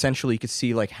essentially, you could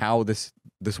see, like, how this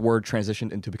word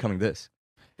transitioned into becoming this.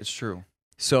 It's true.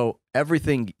 So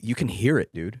everything, you can hear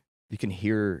it, dude. You can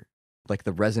hear, like,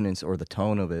 the resonance or the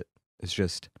tone of it. It's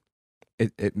just,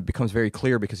 it becomes very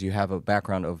clear because you have a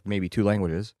background of maybe 2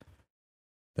 languages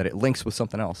that it links with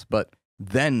something else. But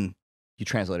then you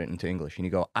translate it into English and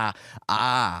you go,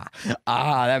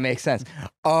 that makes sense.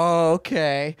 Oh,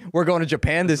 okay. We're going to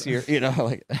Japan this year,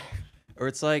 like. Or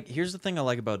it's like, here's the thing I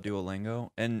like about Duolingo,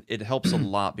 and it helps a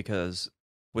lot because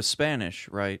with Spanish,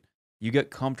 right, you get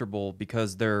comfortable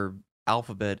because their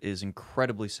alphabet is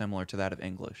incredibly similar to that of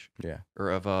English. Yeah.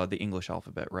 Or of the English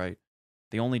alphabet, right?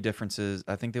 The only difference is,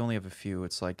 I think they only have a few.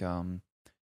 It's like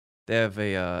they have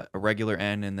a regular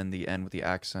N and then the N with the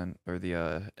accent, or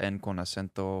the N con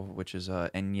acento, which is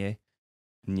ñe.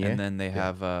 And then they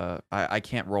have, I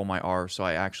can't roll my R, so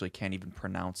I actually can't even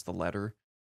pronounce the letter,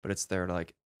 but it's there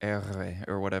like, R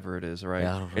or whatever it is,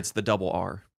 right? It's the double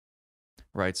R,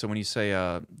 right? So when you say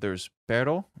there's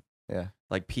perro,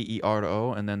 like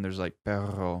P-E-R-O, and then there's like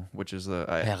perro, which is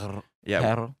the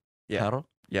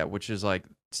which is like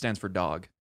stands for dog.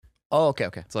 Oh,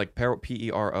 okay. It's like perro,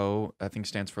 P-E-R-O, I think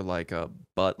stands for like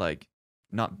butt, like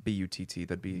not butt.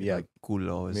 That'd be Yeah. like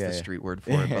culo is Yeah, the yeah. street word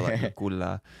for it, but like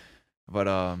culla. But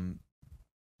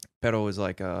pero is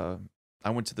like I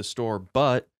went to the store,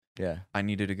 but Yeah. I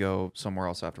needed to go somewhere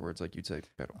else afterwards. Like you'd say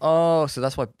pero. Oh, so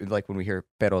that's why like when we hear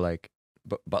pero like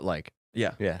but like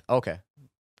Yeah. yeah. Okay.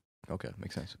 Okay,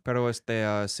 makes sense. Pero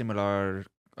similar.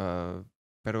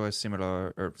 Pero es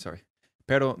similar. Or sorry.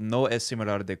 Pero no es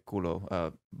similar de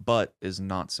culo. But is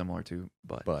not similar to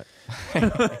butt. But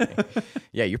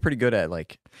yeah, you're pretty good at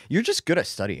like you're just good at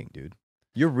studying, dude.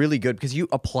 You're really good because you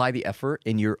apply the effort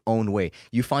in your own way.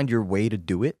 You find your way to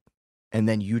do it, and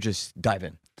then you just dive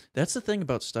in. That's the thing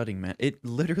about studying, man. It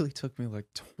literally took me like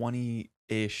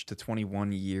 20-ish to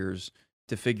 21 years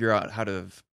to figure out how to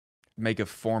make a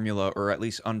formula or at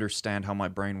least understand how my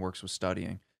brain works with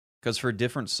studying. Because for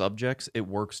different subjects, it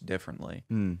works differently.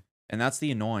 Mm. And that's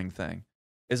the annoying thing.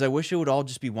 Is I wish it would all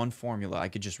just be one formula. I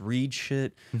could just read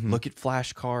shit, Mhm. look at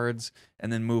flashcards,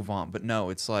 and then move on. But no,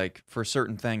 it's like for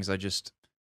certain things, I just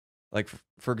like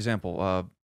for example,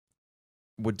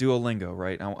 with Duolingo,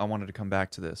 right? I wanted to come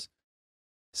back to this.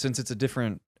 Since it's a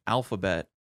different alphabet,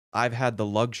 I've had the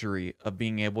luxury of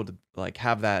being able to like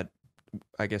have that.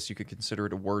 I guess you could consider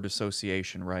it a word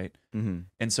association, right? Mm-hmm.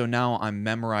 And so now I'm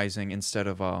memorizing instead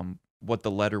of what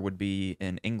the letter would be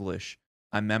in English.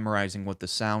 I'm memorizing what the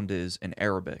sound is in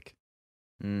Arabic.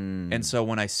 Mm. And so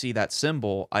when I see that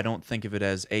symbol, I don't think of it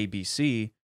as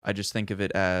ABC. I just think of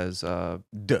it as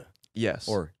D yes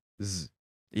or Z.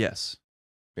 yes.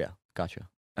 Yeah, gotcha.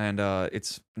 And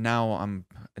it's now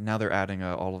they're adding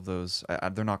all of those.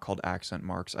 They're not called accent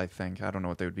marks. I think I don't know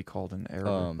what they would be called in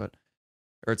Arabic, but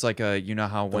or it's like you know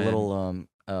how the when little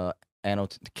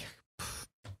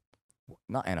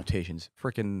not annotations,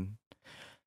 freaking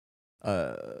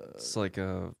it's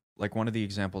like one of the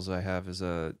examples I have is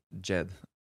a jed,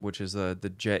 which is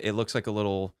the J. It looks like a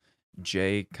little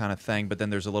J kind of thing, but then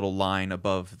there's a little line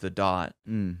above the dot,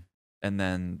 and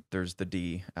then there's the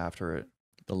D after it.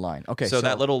 The line. Okay, so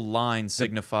that little line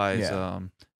signifies yeah.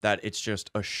 that it's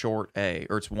just a short A,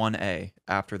 or it's one A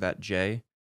after that J,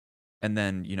 and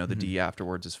then you know the D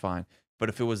afterwards is fine. But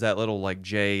if it was that little like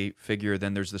J figure,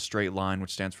 then there's the straight line,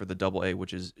 which stands for the double A,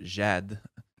 which is Jad,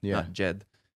 not Jed.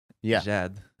 Yeah.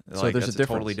 Jad. So Like, there's that's a a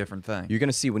totally different thing. You're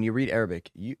gonna see when you read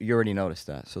Arabic, you already noticed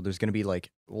that. So there's gonna be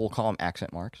like we'll call them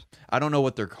accent marks. I don't know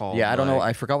what they're called. Yeah, I don't know.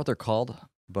 I forgot what they're called,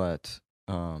 but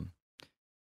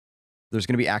there's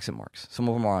gonna be accent marks. Some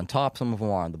of them are on top, some of them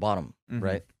are on the bottom,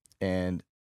 right? And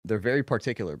they're very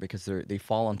particular because they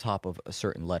fall on top of a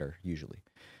certain letter usually.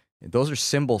 And those are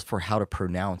symbols for how to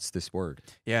pronounce this word.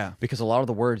 Yeah. Because a lot of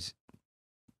the words,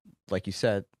 like you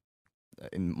said,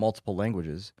 in multiple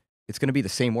languages, it's going to be the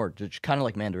same word. It's kind of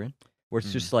like Mandarin, where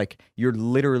it's just like you're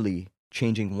literally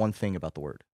changing one thing about the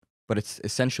word. But it's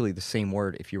essentially the same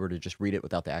word if you were to just read it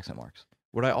without the accent marks.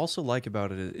 What I also like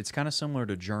about it is it's kind of similar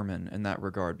to German in that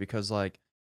regard, because like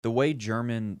the way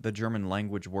the German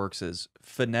language works is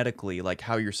phonetically, like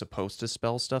how you're supposed to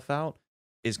spell stuff out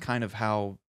is kind of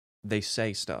how they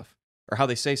say stuff, or how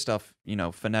they say stuff, you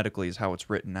know, phonetically is how it's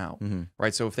written out,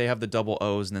 right? So if they have the double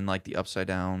O's and then like the upside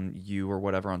down U or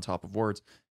whatever on top of words,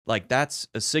 like that's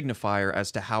a signifier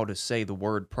as to how to say the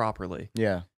word properly.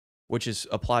 Yeah. Which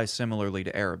applies similarly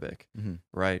to Arabic,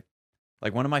 right?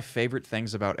 Like one of my favorite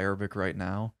things about Arabic right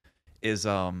now is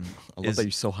I love that you're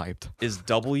so hyped. Is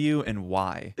W and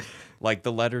Y. Like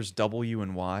the letters W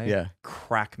and Y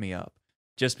crack me up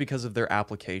just because of their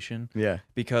application. Yeah.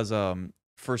 Because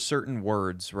for certain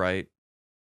words, right?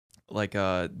 Like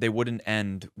they wouldn't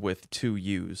end with two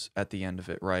U's at the end of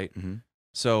it, right?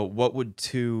 So what would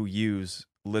two U's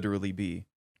literally be?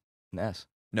 An S.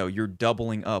 No, you're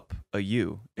doubling up a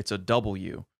U. It's a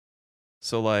W.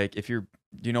 So like if you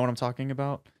know what I'm talking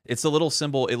about? It's a little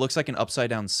symbol. It looks like an upside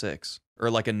down 6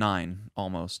 or like a 9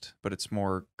 almost, but it's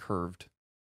more curved.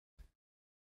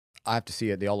 I have to see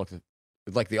it. They all look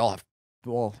like they all have.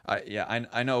 Well,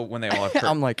 I know when they all have.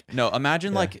 I'm like, no.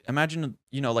 Imagine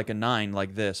you know like a 9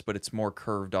 like this, but it's more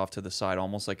curved off to the side,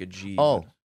 almost like a G.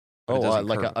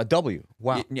 Like a W.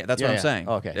 Wow. Yeah, that's what I'm saying.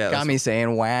 Okay, yeah, got me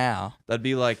saying wow. That'd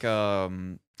be like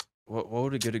what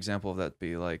would a good example of that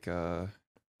be? Like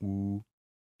what?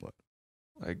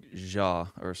 Like ja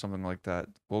or something like that.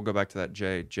 We'll go back to that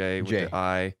J with the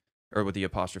I or with the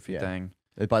apostrophe thing.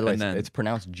 By the way, it's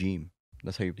pronounced Jeem.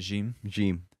 That's how you Jeem.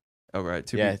 Jeem. Oh right.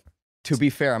 To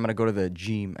be fair, I'm gonna go to the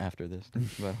Jeem after this.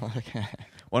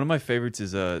 One of my favorites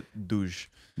is douche.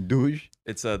 Douche.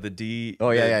 It's the D. Oh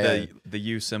the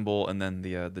U symbol and then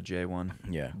the J one.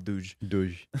 Yeah. Douche.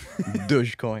 Douche.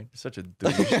 Douche coin. Such a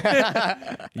douche.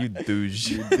 You douche.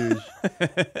 You douche.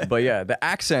 But yeah, the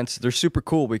accents, they're super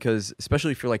cool because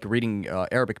especially if you're like reading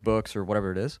Arabic books or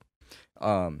whatever it is,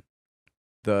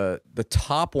 The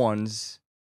top ones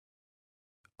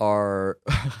are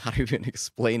how do you even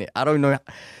explain it? I don't know.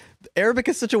 Arabic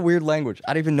is such a weird language.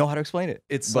 I don't even know how to explain it.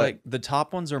 It's like the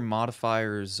top ones are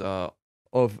modifiers of,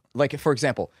 like, for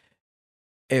example,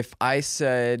 if I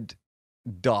said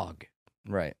dog,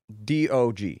 right?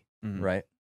 D-O-G, right?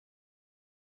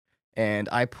 And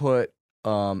I put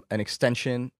an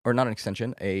extension, or not an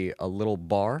extension, a little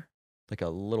bar, like a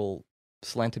little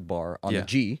slanted bar on the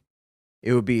G,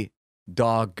 it would be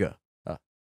dog.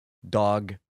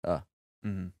 Dog.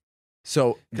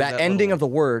 So that ending of the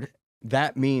word,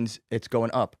 that means it's going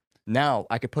up. Now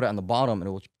I could put it on the bottom and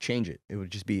it will change it. It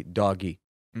would just be doggy.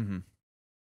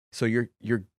 So you're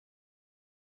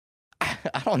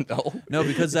I don't know. No,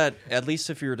 because that, at least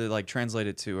if you were to like translate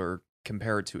it to or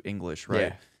compare it to English, right?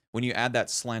 Yeah. When you add that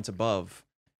slant above,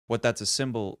 what that's a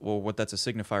symbol, well, what that's a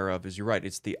signifier of is, you're right,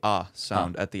 it's the ah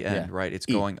sound at the end, right? It's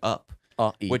going up,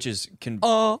 which is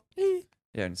yeah,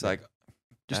 and it's like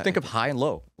just think of high and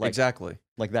low, like, exactly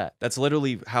like that. That's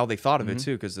literally how they thought of it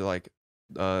too, because they're like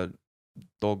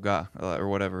doga or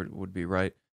whatever it would be,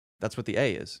 right? That's what the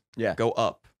a is. Yeah, go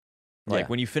up. Like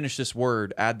when you finish this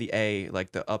word, add the a,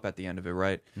 like the up at the end of it,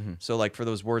 right? So like for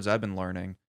those words I've been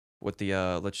learning with the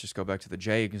let's just go back to the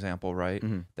J example, right?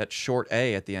 That short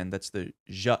a at the end, that's the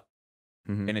j.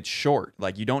 And it's short.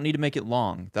 Like you don't need to make it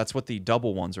long. That's what the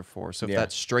double ones are for. So if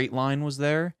that straight line was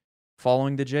there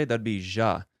following the J, that'd be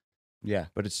ja. Yeah.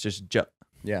 But it's just ja.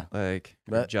 Yeah. Like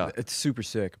ja. It's super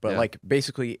sick. But like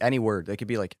basically any word, they could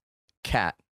be like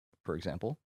cat, for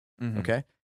example. Okay.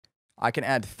 I can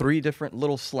add 3 different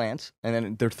little slants, and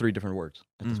then they're 3 different words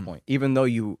at this point. Even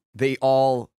though they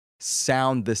all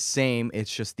sound the same,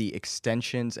 it's just the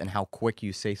extensions and how quick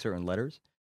you say certain letters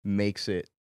makes it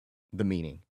the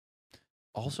meaning.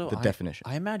 Also, the definition.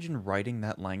 I imagine writing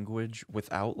that language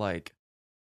without like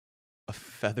a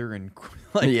feather and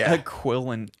like a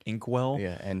quill and inkwell.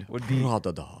 Yeah, and would be.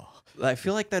 I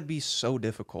feel like that'd be so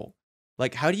difficult.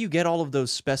 Like, how do you get all of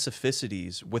those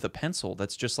specificities with a pencil?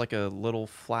 That's just like a little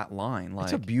flat line. Like,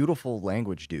 it's a beautiful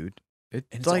language, dude.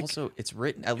 It's like, also, it's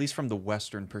written, at least from the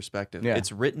Western perspective,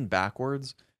 it's written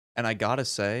backwards. And I gotta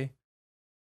say,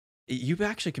 you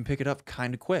actually can pick it up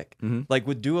kind of quick. Like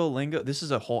with Duolingo, this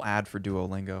is a whole ad for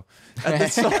Duolingo.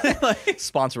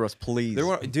 Sponsor us, please.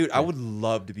 Dude, I would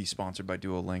love to be sponsored by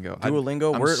Duolingo.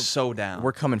 Duolingo, we're so down.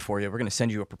 We're coming for you. We're going to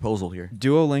send you a proposal here.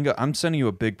 Duolingo, I'm sending you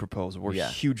a big proposal. We're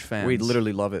huge fans. We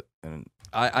literally love it. And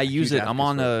I use it. I'm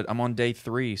on day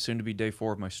 3, soon to be day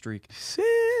 4 of my streak.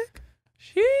 Sick.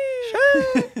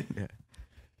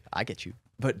 I get you.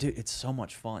 But dude, it's so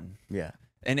much fun. Yeah.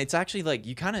 And it's actually like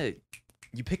you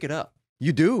pick it up.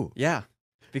 You do. Yeah.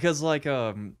 Because like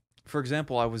for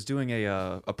example, I was doing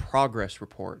a progress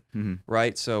report,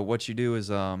 right? So what you do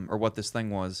is or what this thing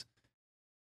was,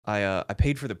 I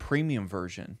paid for the premium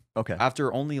version. Okay.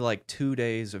 After only like 2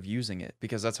 days of using it,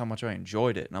 because that's how much I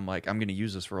enjoyed it, and I'm like, I'm going to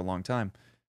use this for a long time.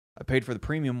 I paid for the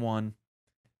premium one,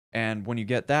 and when you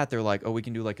get that, they're like, oh, we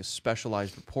can do like a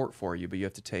specialized report for you, but you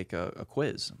have to take a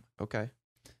quiz. Okay.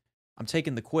 I'm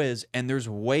taking the quiz, and there's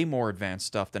way more advanced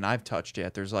stuff than I've touched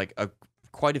yet. There's like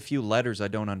quite a few letters I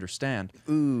don't understand.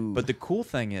 Ooh. But the cool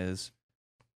thing is,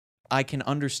 I can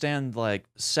understand like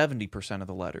 70% of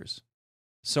the letters.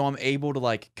 So I'm able to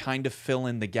like kind of fill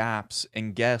in the gaps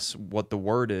and guess what the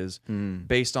word is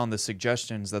based on the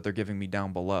suggestions that they're giving me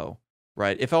down below.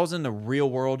 Right? If I was in the real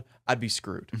world, I'd be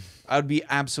screwed. I'd be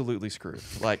absolutely screwed.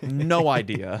 Like, no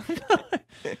idea.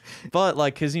 But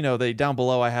like, cause they down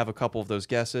below, I have a couple of those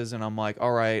guesses, and I'm like,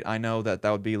 all right, I know that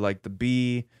would be like the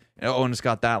B. And it's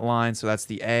got that line, so that's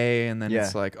the A. And then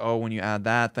it's like, oh, when you add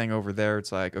that thing over there,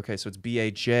 it's like, okay, so it's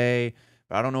BHA.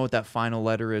 But I don't know what that final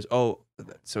letter is. Oh,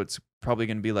 so it's probably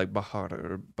going to be like Bahar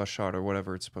or Bashar or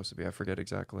whatever it's supposed to be. I forget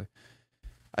exactly.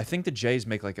 I think the J's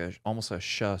make like almost a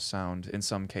sh sound in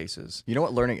some cases. You know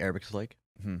what learning Arabic is like?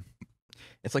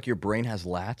 It's like your brain has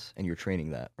lats, and you're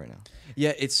training that right now.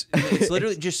 Yeah, it's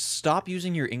literally just stop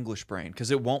using your English brain,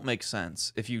 because it won't make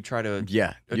sense if you try to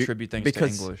attribute things to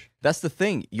English. That's the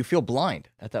thing. You feel blind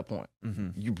at that point.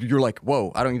 You're like,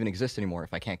 whoa, I don't even exist anymore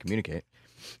if I can't communicate.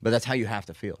 But that's how you have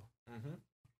to feel.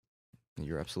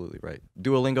 You're absolutely right.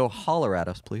 Duolingo, holler at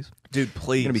us, please. Dude,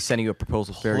 please. I'm gonna be sending you a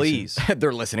proposal very soon.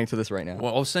 They're listening to this right now.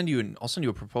 Well, I'll send you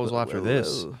a proposal after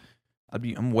this.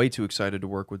 I'm way too excited to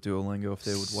work with Duolingo if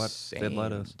they would they'd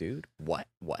let us. Dude. What?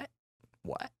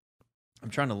 I'm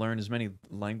trying to learn as many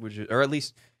languages, or at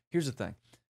least here's the thing.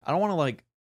 I don't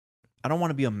want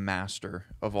to be a master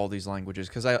of all these languages,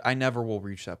 because I never will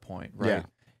reach that point, right? Yeah.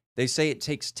 They say it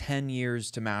takes 10 years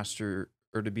to master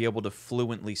or to be able to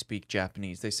fluently speak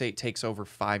Japanese. They say it takes over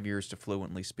 5 years to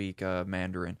fluently speak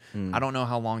Mandarin. I don't know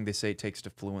how long they say it takes to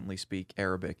fluently speak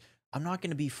Arabic. I'm not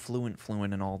going to be fluent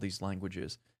in all these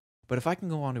languages. But if I can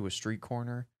go onto a street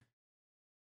corner,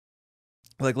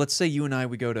 like let's say you and I,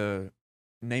 we go to,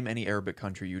 name any Arabic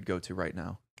country you'd go to right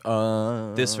now.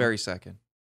 This very second.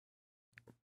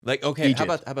 Like, okay,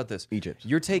 Egypt. how about this? Egypt.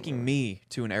 You're taking me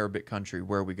to an Arabic country.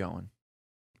 Where are we going?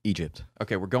 Egypt.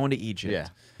 Okay, we're going to Egypt. Yeah.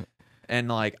 And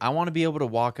like, I want to be able to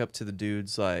walk up to the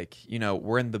dudes, like, you know,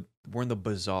 we're in the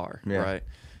bazaar, Yeah. right?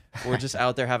 We're just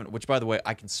out there having, which by the way,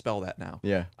 I can spell that now.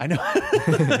 Yeah. I know.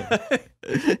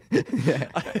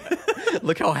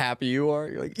 Look how happy you are.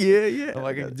 You're like, yeah. I'm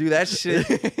like, I can do that shit.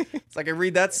 It's like I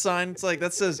read that sign. It's like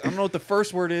that says, I don't know what the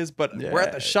first word is, but we're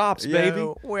at the shops,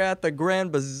 baby. We're at the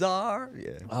Grand Bazaar.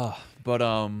 Yeah. But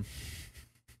I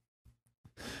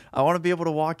want to be able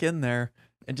to walk in there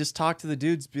and just talk to the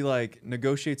dudes, be like,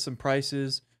 negotiate some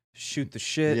prices, shoot the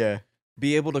shit. Yeah.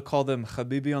 Be able to call them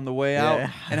Habibi on the way out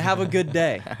and have a good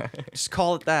day. Just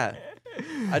call it that.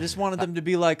 I just wanted them to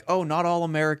be like, oh, not all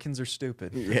Americans are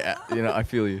stupid. Yeah. You know, I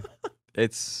feel you.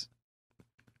 It's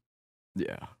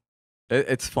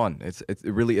fun. It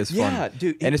really is fun. Yeah,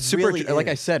 dude. And it's super, really like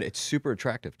I is. said, it's super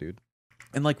attractive, dude.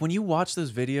 And like when you watch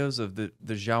those videos of the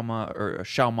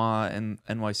Xiaoma and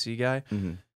NYC guy,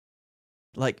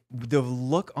 like the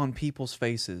look on people's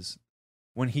faces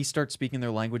when he starts speaking their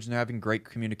language and they're having great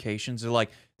communications, they're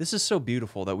like, this is so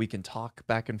beautiful that we can talk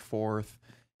back and forth.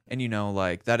 And, you know,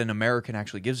 like that an American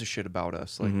actually gives a shit about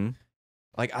us. Like,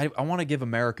 like I want to give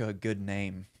America a good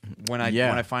name when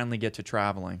I finally get to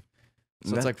traveling.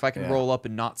 So it's like if I can roll up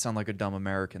and not sound like a dumb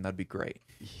American, that'd be great.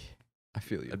 I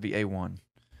feel you. That'd be A1.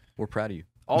 We're proud of you.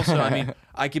 Also, I mean,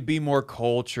 I could be more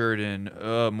cultured and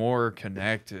more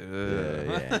connected.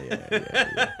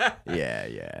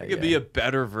 Yeah. I could be a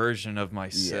better version of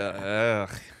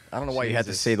myself. I don't know why you had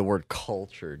to say the word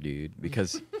culture, dude,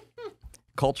 because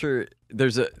culture,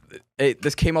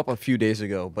 this came up a few days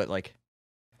ago, but like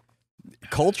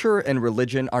culture and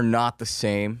religion are not the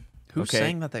same. Who's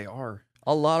saying that they are?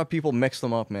 A lot of people mix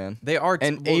them up, man. They are.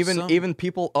 And even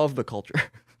people of the culture.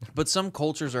 But some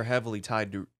cultures are heavily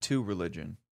tied to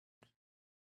religion.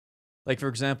 Like, for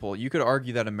example, you could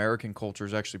argue that American culture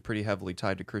is actually pretty heavily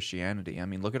tied to Christianity. I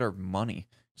mean, look at our money.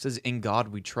 It says, in God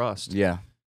we trust. Yeah.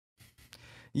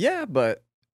 Yeah, but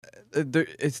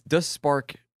it does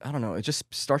spark, I don't know, it just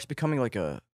starts becoming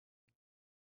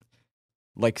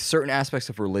like certain aspects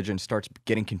of religion starts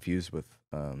getting confused with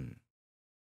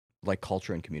like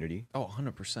culture and community. Oh,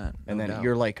 100%. And then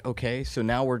you're like, okay, so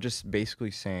now we're just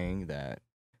basically saying that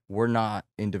we're not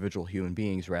individual human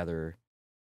beings, rather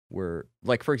we're,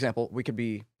 like, for example, we could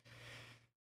be,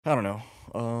 I don't know,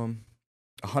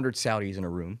 100 Saudis in a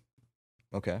room,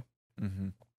 okay?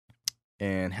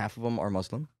 And half of them are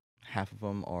Muslim, half of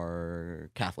them are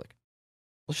Catholic.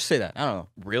 Let's just say that. I don't know.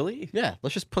 Really? Yeah,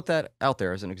 let's just put that out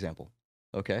there as an example,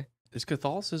 okay? Is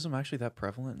Catholicism actually that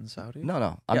prevalent in Saudi?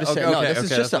 No. I'm just saying, no, this is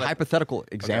just a hypothetical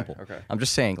example. Okay. I'm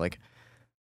just saying, like,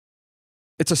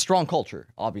 it's a strong culture,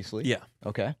 obviously. Yeah.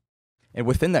 Okay? And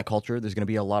within that culture, there's going to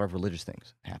be a lot of religious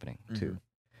things happening, too.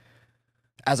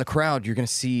 As a crowd, you're going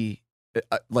to see,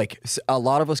 like, a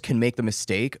lot of us can make the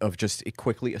mistake of just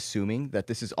quickly assuming that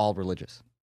this is all religious,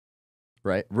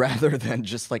 right? Rather than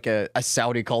just, like, a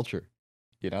Saudi culture,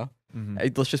 you know? Hey,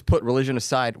 let's just put religion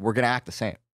aside. We're going to act the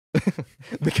same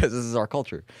because this is our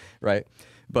culture, right?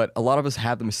 But a lot of us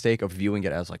have the mistake of viewing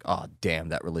it as, like, oh, damn,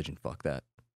 that religion, fuck that.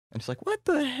 And it's like, what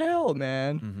the hell,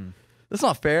 man? That's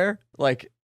not fair.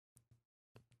 Like,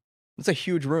 it's a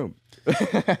huge room.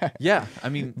 Yeah, I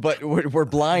mean, but we're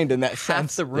blind in that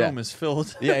sense. Half the room is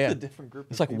filled with a different group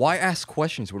of It's like, people. why ask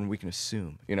questions when we can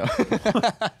assume, you know?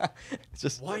 It's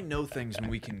just, why know things when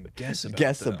we can guess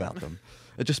about them?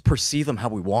 Just perceive them how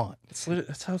we want.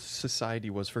 That's how society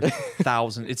was for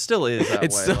thousands. It still is that way.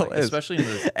 It still like, is. Especially in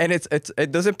the... And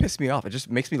it doesn't piss me off. It just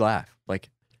makes me laugh. Like,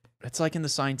 it's like in the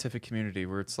scientific community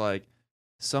where it's like,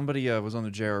 somebody was on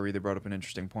the JRE, they brought up an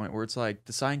interesting point where it's like,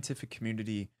 the scientific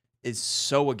community is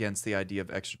so against the idea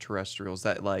of extraterrestrials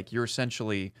that, like, you're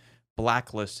essentially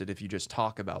blacklisted if you just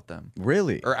talk about them.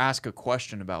 Really? Or ask a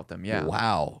question about them, yeah.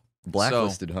 Wow.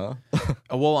 Blacklisted, huh?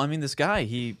 Well, I mean, this guy,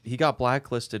 he got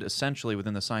blacklisted essentially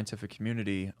within the scientific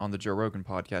community on the Joe Rogan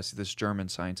podcast, this German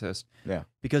scientist. Yeah.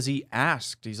 Because he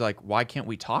asked, he's like, why can't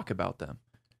we talk about them?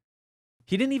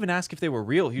 He didn't even ask if they were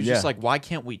real. He was just like, why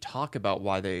can't we talk about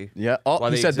why they why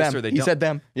they he said exist them. or they He don't? said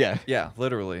them. Yeah. Yeah,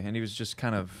 literally. And he was just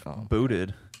kind of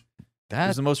booted. It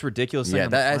was the most ridiculous thing on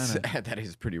the planet. That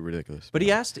is pretty ridiculous. But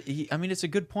he asked, I mean, it's a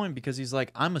good point because he's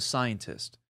like, I'm a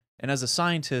scientist. And as a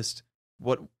scientist,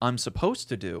 what I'm supposed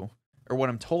to do, or what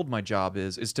I'm told my job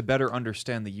is to better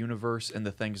understand the universe and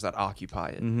the things that occupy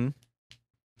it. Mm-hmm.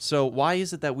 So why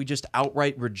is it that we just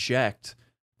outright reject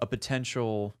a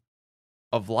potential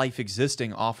of life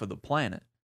existing off of the planet?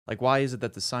 Like, why is it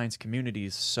that the science community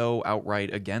is so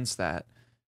outright against that?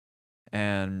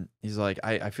 And he's like,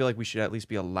 I feel like we should at least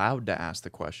be allowed to ask the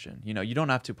question. You know, you don't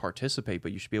have to participate,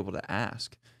 but you should be able to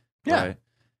ask. Yeah. Right?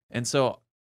 And so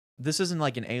this isn't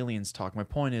like an aliens talk. My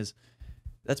point is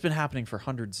that's been happening for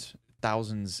hundreds,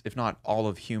 thousands, if not all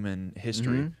of human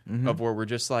history, of where we're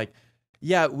just like,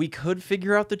 yeah, we could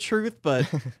figure out the truth,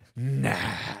 but nah.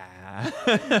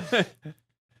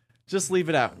 Just leave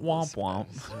it at womp womp.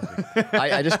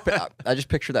 I just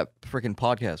picture that freaking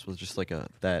podcast was just like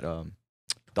that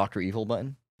Dr. Evil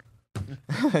button.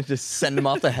 Just send them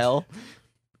off to hell.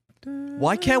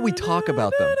 Why can't we talk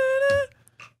about them?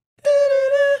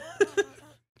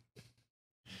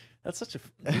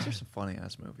 These are some funny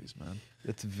ass movies, man.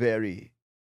 It's very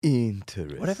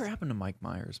interesting. Whatever happened to Mike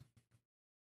Myers?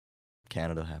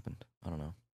 Canada happened. I don't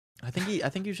know. I think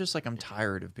he was just like, I'm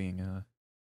tired of being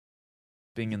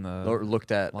in the Or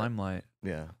looked at limelight.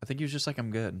 Yeah. I think he was just like,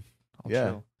 I'm good. I'll Yeah.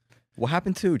 chill. What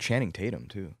happened to Channing Tatum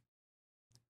too?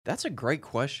 That's a great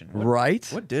question. Right?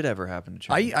 What did ever happen to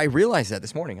Channing? I realized that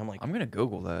this morning. I'm like, I'm gonna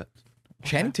Google that.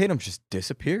 Channing Tatum just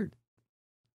disappeared.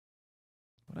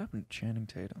 What happened to Channing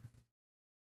Tatum?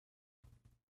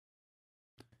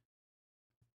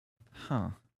 Huh.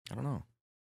 I don't know.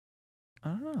 I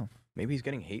don't know. Maybe he's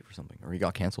getting hate for something, or he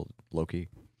got canceled, low key.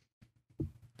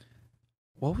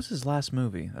 What was his last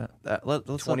movie?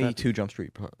 Let's 22 Jump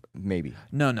Street, maybe.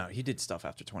 No, he did stuff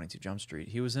after 22 Jump Street.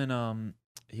 He was in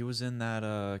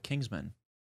that Kingsman.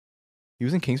 He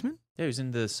was in Kingsman? Yeah, he was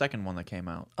in the second one that came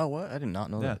out. Oh, what? I did not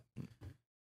know that.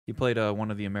 He played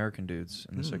one of the American dudes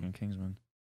in the second Kingsman.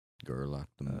 Girl, lock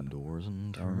them doors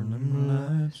and turn them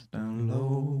lights down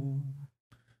low.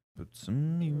 Put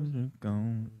some music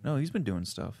on. No, he's been doing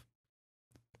stuff.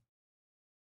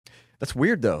 That's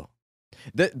weird, though.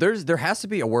 There has to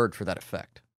be a word for that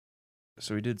effect.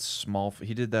 So he did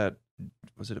that.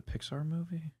 Was it a Pixar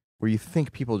movie? Where you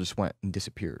think people just went and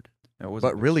disappeared. No,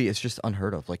 but really, it's just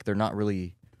unheard of. Like, they're not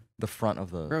really the front of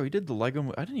the... Bro, he did the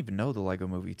Lego... I didn't even know the Lego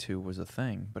Movie 2 was a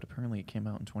thing, but apparently it came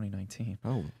out in 2019.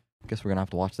 Oh, guess we're going to have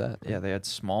to watch that. Yeah, they had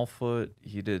Smallfoot.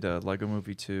 He did Lego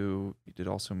Movie 2. He did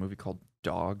also a movie called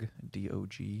Dog,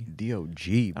 D-O-G.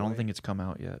 D-O-G, boy. I don't think it's come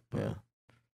out yet. But yeah.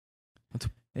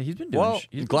 Yeah, he's been doing well,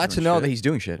 glad to know that he's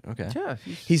doing shit. Okay. Yeah.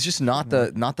 He's just not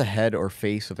the head or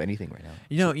face of anything right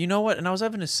now. You know what? And I was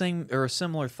having a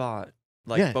similar thought,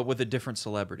 but with a different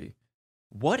celebrity.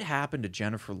 What happened to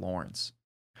Jennifer Lawrence?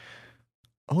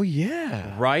 Oh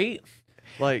yeah. Right?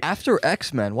 Like after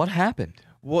X-Men, what happened?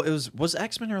 Well, was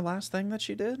X-Men her last thing that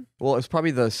she did? Well, it was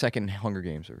probably the second Hunger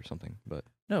Games or something, but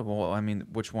no. Well, I mean,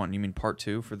 which one? You mean part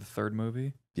 2 for the third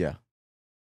movie? Yeah.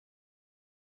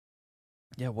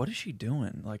 Yeah. What is she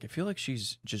doing? Like, I feel like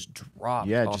she's just dropped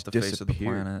off just the face of the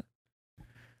planet.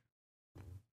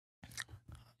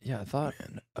 Yeah, I thought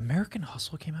American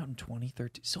Hustle came out in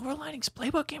 2013. Silver Linings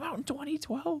Playbook came out in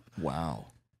 2012. Wow.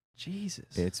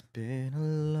 Jesus. It's been a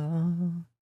long...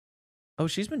 Oh,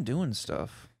 she's been doing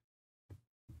stuff.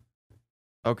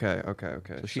 Okay.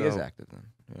 So she is active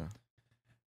then.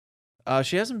 Yeah.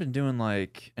 She hasn't been doing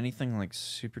like anything like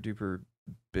super duper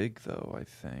big though, I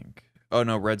think. Oh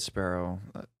no, Red Sparrow.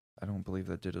 I don't believe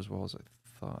that did as well as I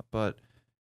thought. But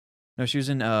no, she was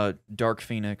in Dark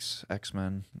Phoenix,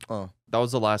 X-Men. Oh. That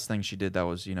was the last thing she did that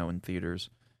was, in theaters.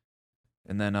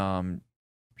 And then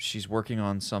she's working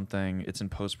on something. It's in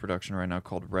post-production right now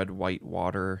called Red White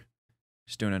Water.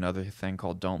 She's doing another thing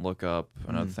called Don't Look Up,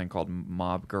 another thing called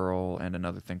Mob Girl, and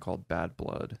another thing called Bad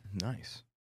Blood. Nice.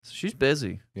 So she's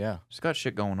busy. Yeah. She's got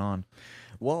shit going on.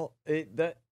 Well,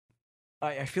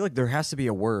 I feel like there has to be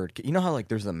a word. You know how like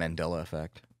there's the Mandela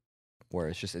effect, where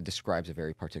it describes a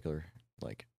very particular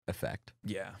like effect.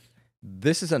 Yeah.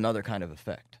 This is another kind of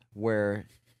effect where,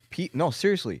 no,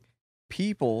 seriously,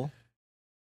 people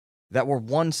that were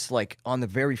once like on the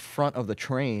very front of the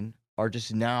train are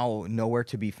just now nowhere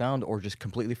to be found or just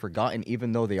completely forgotten,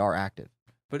 even though they are active.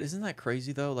 But isn't that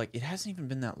crazy though? Like it hasn't even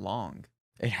been that long.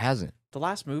 It hasn't. The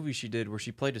last movie she did where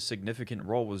she played a significant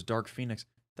role was Dark Phoenix.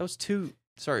 That was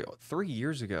 3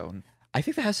 years ago. I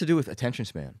think that has to do with attention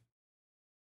span.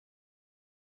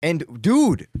 And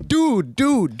dude,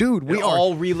 we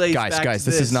all relays guys, back guys. To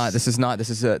this is not a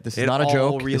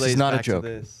joke. This is not a joke.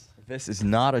 This is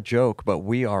not a joke. But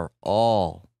we are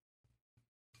all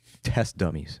test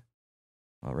dummies.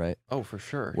 All right. Oh, for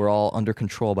sure. We're all under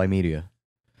control by media.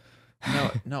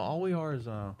 No. All we are is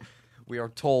we are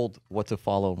told what to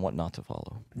follow and what not to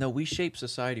follow. No, we shape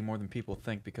society more than people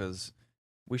think because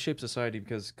We shape society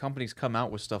because companies come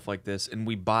out with stuff like this, and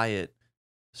we buy it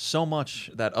so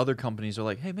much that other companies are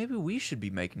like, hey, maybe we should be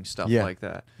making stuff like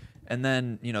that. And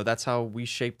then, that's how we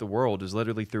shape the world, is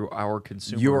literally through our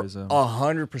consumerism. You're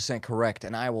 100% correct,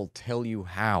 and I will tell you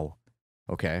how.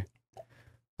 Okay?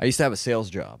 I used to have a sales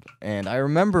job, and I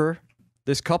remember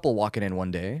this couple walking in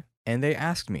one day, and they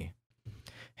asked me,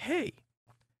 hey,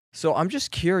 so I'm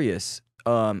just curious,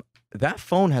 that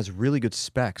phone has really good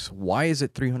specs. Why is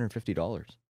it $350?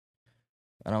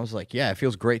 And I was like, yeah, it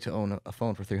feels great to own a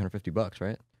phone for $350,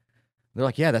 right? They're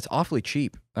like, yeah, that's awfully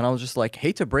cheap. And I was just like,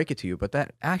 hate to break it to you, but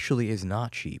that actually is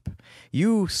not cheap.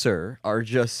 You, sir, are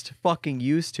just fucking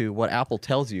used to what Apple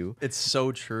tells you. It's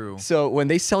so true. So when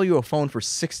they sell you a phone for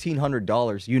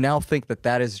 $1,600, you now think that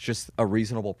that is just a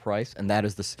reasonable price, and that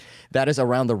is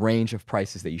around the range of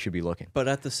prices that you should be looking. But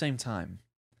at the same time,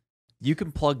 you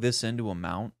can plug this into a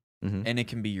mount, and it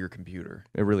can be your computer.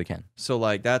 It really can. So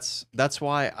like that's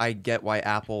why I get why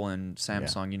Apple and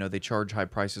Samsung, they charge high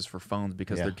prices for phones,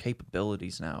 because their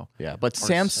capabilities now. Yeah, but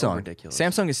so ridiculous.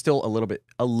 Samsung is still a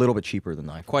little bit cheaper than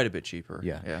the iPhone. Quite a bit cheaper.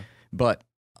 Yeah. But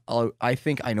I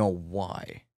think I know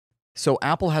why. So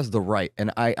Apple has the right,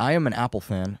 and I am an Apple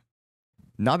fan,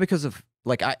 not because of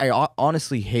like I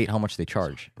honestly hate how much they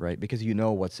charge, right? Because you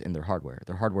know what's in their hardware.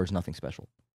 Their hardware is nothing special.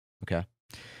 Okay?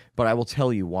 But I will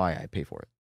tell you why I pay for it.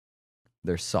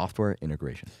 Their software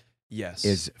integration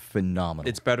is phenomenal.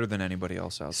 It's better than anybody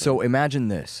else out there. So imagine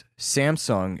this.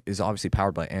 Samsung is obviously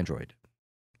powered by Android.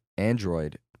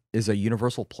 Android is a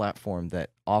universal platform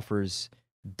that offers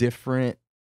different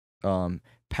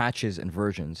patches and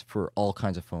versions for all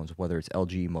kinds of phones, whether it's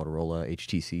LG, Motorola,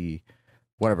 HTC,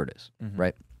 whatever it is,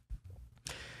 right?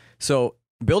 So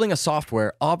building a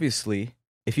software, obviously,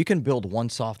 if you can build one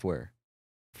software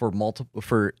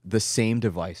for the same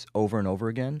device over and over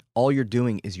again, all you're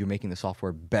doing is you're making the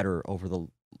software better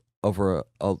over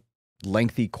a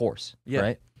lengthy course,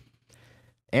 right?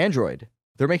 Android,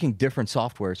 they're making different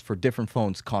softwares for different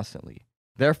phones constantly.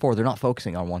 Therefore, they're not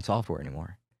focusing on one software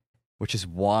anymore, which is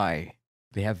why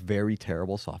they have very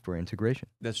terrible software integration.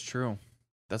 That's true.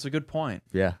 That's a good point.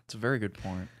 Yeah. It's a very good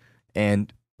point.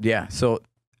 And yeah, so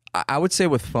I would say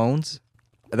with phones,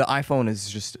 the iPhone is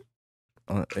just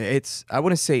I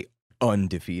wouldn't say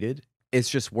undefeated. It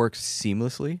just works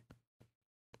seamlessly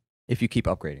if you keep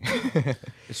upgrading.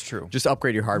 It's true. Just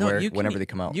upgrade your hardware whenever they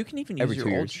come out. You can even use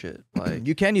your old shit. Like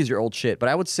you can use your old shit, but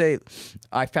I would say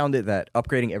I found it that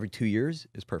upgrading every 2 years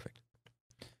is perfect.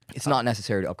 It's not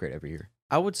necessary to upgrade every year.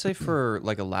 I would say for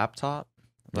like a laptop,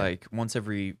 like once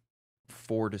every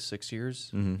 4 to 6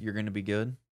 years, you're going to be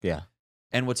good. Yeah.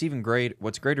 And what's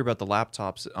greater about the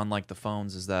laptops, unlike the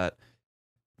phones, is that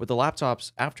with the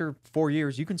laptops, after 4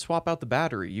 years, you can swap out the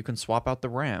battery. You can swap out the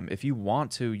RAM. If you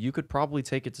want to, you could probably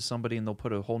take it to somebody and they'll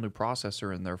put a whole new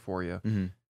processor in there for you.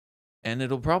 And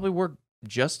it'll probably work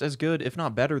just as good, if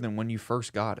not better, than when you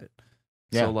first got it.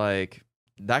 Yeah. So, like,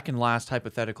 that can last,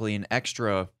 hypothetically, an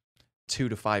extra 2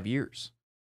 to 5 years.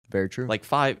 Very true. Like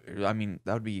 5, I mean,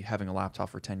 that would be having a laptop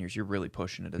for 10 years. You're really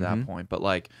pushing it at that point. But,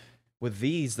 like, with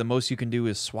these, the most you can do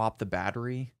is swap the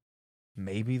battery.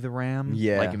 Maybe the RAM,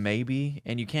 like maybe,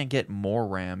 and you can't get more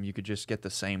RAM. You could just get the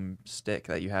same stick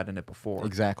that you had in it before.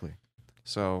 Exactly.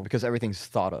 So because everything's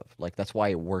thought of, like that's why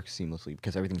it works seamlessly,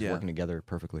 because everything's working together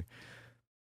perfectly.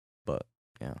 But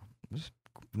yeah,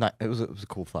 it was a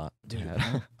cool thought, dude.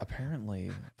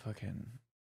 Apparently, fucking.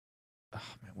 Oh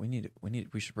man,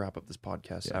 we should wrap up this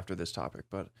podcast after this topic.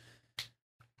 But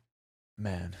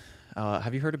man,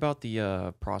 have you heard about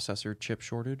the processor chip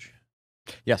shortage?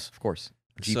 Yes, of course.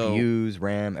 GPUs,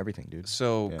 RAM, everything, dude.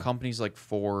 So companies like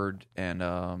Ford and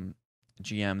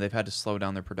GM, they've had to slow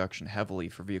down their production heavily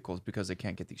for vehicles because they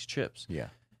can't get these chips. Yeah.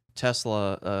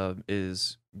 Tesla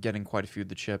is getting quite a few of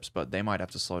the chips, but they might have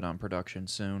to slow down production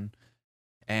soon.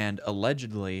 And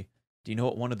allegedly, do you know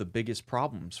what one of the biggest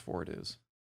problems for it is?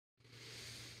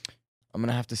 I'm going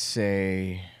to have to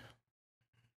say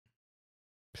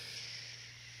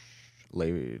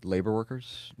labor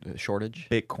workers shortage.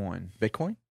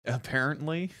 Bitcoin?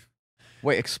 Apparently.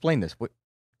 Wait, explain this. What?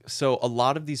 So a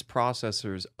lot of these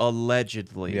processors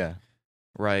allegedly,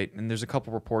 right? And there's a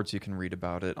couple reports you can read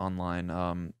about it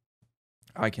online.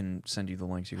 I can send you the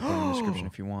links. You can put in the description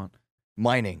if you want.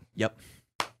 Mining. Yep.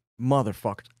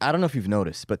 Motherfuckers. I don't know if you've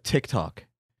noticed, but TikTok,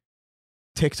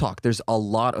 there's a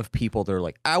lot of people that are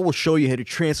like, I will show you how to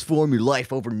transform your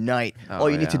life overnight. All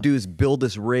you need to do is build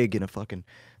this rig in a fucking...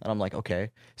 And I'm like,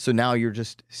 okay. So now you're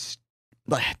just...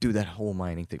 do that whole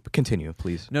mining thing. But continue,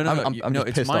 please. No,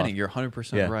 it's mining. You're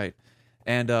 100% right.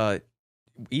 And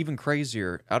even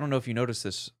crazier, I don't know if you noticed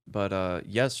this, but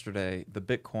yesterday the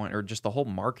Bitcoin, or just the whole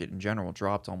market in general,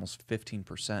 dropped almost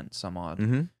 15%, some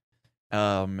odd.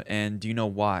 And do you know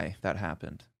why that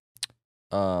happened?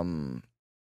 I'm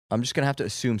just gonna have to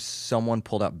assume someone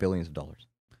pulled out billions of dollars.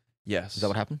 Yes. Is that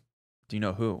what happened? Do you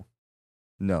know who?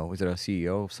 No. Is it a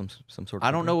CEO of some sort of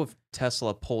I don't company? know if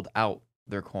Tesla pulled out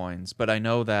their coins, but I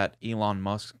know that Elon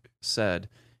Musk said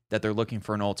that they're looking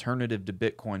for an alternative to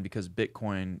Bitcoin because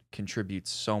Bitcoin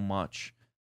contributes so much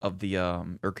of the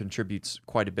or contributes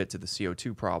quite a bit to the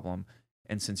CO2 problem.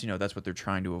 And since, that's what they're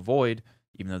trying to avoid,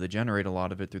 even though they generate a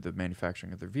lot of it through the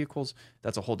manufacturing of their vehicles,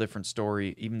 that's a whole different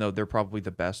story, even though they're probably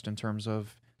the best in terms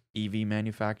of EV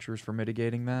manufacturers for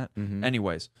mitigating that.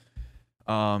 Anyways,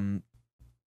 they're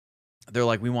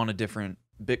like, we want a different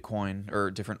Bitcoin, or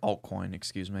different altcoin,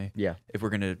 excuse me. Yeah. If we're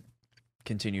going to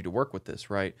continue to work with this,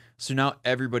 right? So now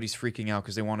everybody's freaking out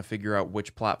because they want to figure out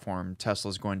which platform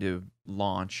Tesla's going to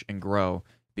launch and grow,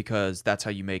 because that's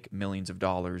how you make millions of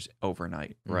dollars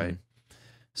overnight, right?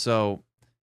 So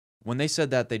when they said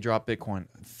that they dropped Bitcoin,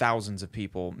 thousands of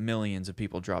people, millions of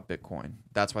people dropped Bitcoin.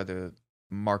 That's why the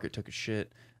market took a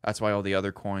shit. That's why all the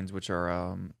other coins, which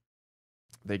are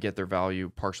they get their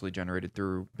value partially generated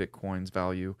through Bitcoin's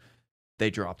value, they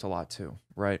dropped a lot too,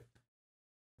 right?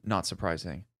 Not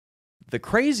surprising. The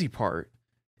crazy part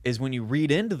is when you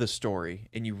read into the story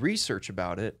and you research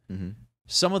about it,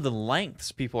 some of the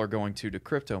lengths people are going to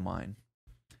crypto mine.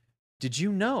 Did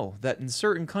you know that in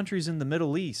certain countries in the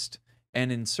Middle East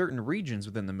and in certain regions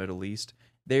within the Middle East,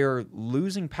 they are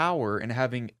losing power and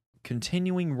having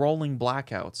continuing rolling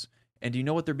blackouts? And do you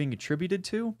know what they're being attributed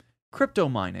to? Crypto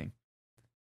mining.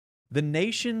 The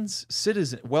nation's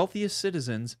wealthiest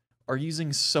citizens are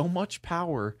using so much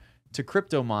power to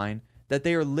crypto mine that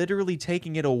they are literally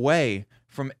taking it away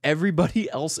from everybody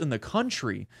else in the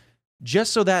country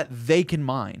just so that they can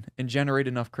mine and generate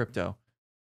enough crypto.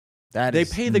 They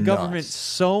pay the government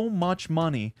so much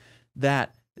money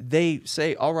that they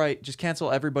say, all right, just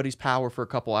cancel everybody's power for a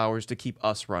couple hours to keep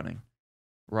us running,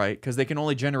 right? Because they can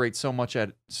only generate so much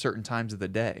at certain times of the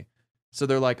day. So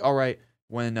they're like, all right,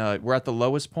 when we're at the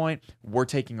lowest point, we're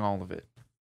taking all of it.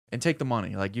 And take the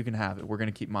money. Like, you can have it. We're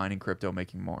going to keep mining crypto,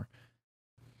 making more.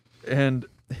 And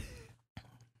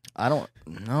I don't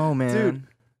know, man. Dude,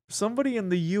 somebody in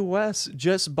the U.S.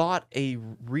 just bought a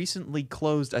recently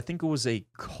closed, I think it was a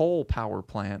coal power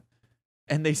plant,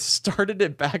 and they started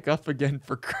it back up again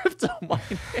for crypto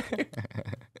mining.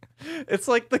 It's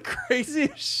like the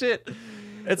craziest shit.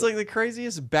 It's like the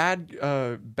craziest bad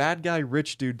guy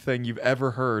rich dude thing you've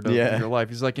ever heard of in your life.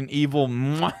 He's like an evil...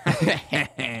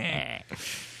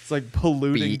 It's like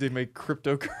polluting to make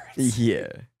cryptocurrency. Yeah.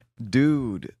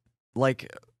 Dude,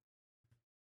 like...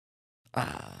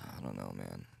 I don't know,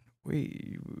 man.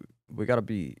 We gotta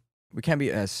be... We can't be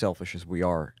as selfish as we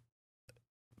are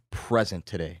present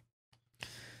today.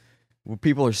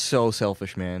 People are so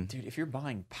selfish, man. Dude, if you're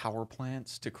buying power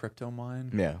plants to crypto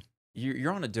mine, yeah,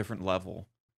 you're on a different level.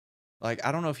 Like,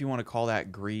 I don't know if you want to call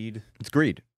that greed. It's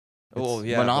greed. Well,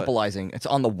 yeah, monopolizing. It's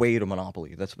on the way to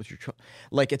monopoly. That's what you're trying.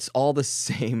 Like, it's all the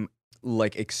same,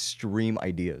 like, extreme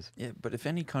ideas. Yeah, but if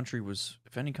any country was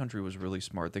really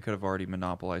smart, they could have already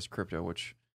monopolized crypto.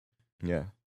 Which, yeah,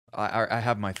 I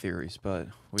have my theories, but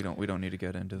we don't need to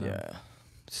get into them. Yeah,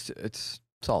 it's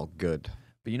all good.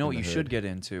 But you know what you should get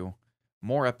into?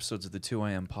 More episodes of the 2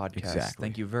 a.m. podcast. Exactly.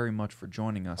 Thank you very much for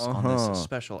joining us on this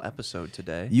special episode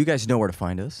today. You guys know where to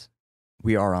find us.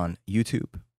 We are on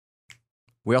YouTube.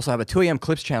 We also have a 2 a.m.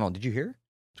 Clips channel. Did you hear?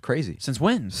 It's crazy. Since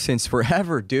when? Since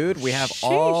forever, dude. We have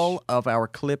all of our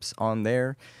clips on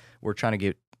there. We're trying to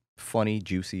get funny,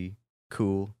 juicy,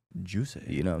 cool. Juicy.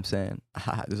 You know what I'm saying?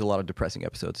 There's a lot of depressing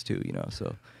episodes too,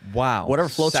 so. Wow. Whatever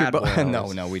floats your boat.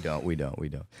 No, we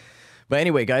don't. But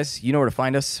anyway, guys, you know where to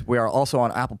find us. We are also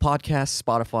on Apple Podcasts,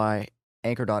 Spotify,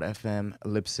 Anchor.fm,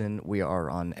 Libsyn. We are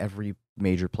on every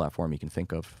major platform you can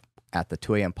think of at the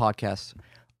 2 a.m. podcast.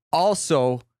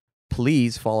 Also,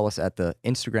 please follow us at the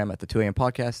Instagram at the 2 a.m.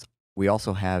 podcast. We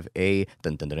also have a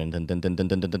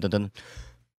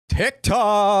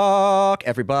TikTok.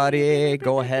 Everybody,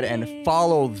 go ahead and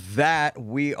follow that.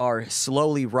 We are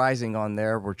slowly rising on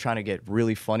there. We're trying to get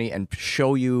really funny and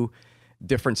show you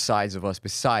different sides of us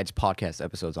besides podcast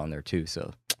episodes on there too.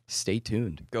 So stay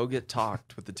tuned. Go get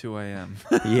talked with the 2 a.m.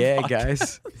 Yeah,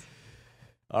 guys.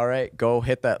 All right, go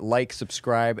hit that like,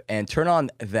 subscribe, and turn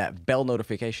on that bell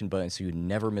notification button so you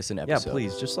never miss an episode. Yeah,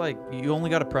 please. Just like, you only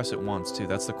got to press it once, too.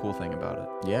 That's the cool thing about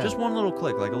it. Yeah. Just one little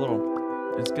click, like a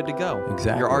little, it's good to go.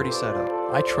 Exactly. You're already set up.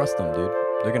 I trust them, dude.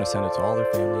 They're going to send it to all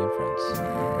their family and friends.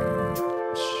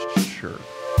 Sure.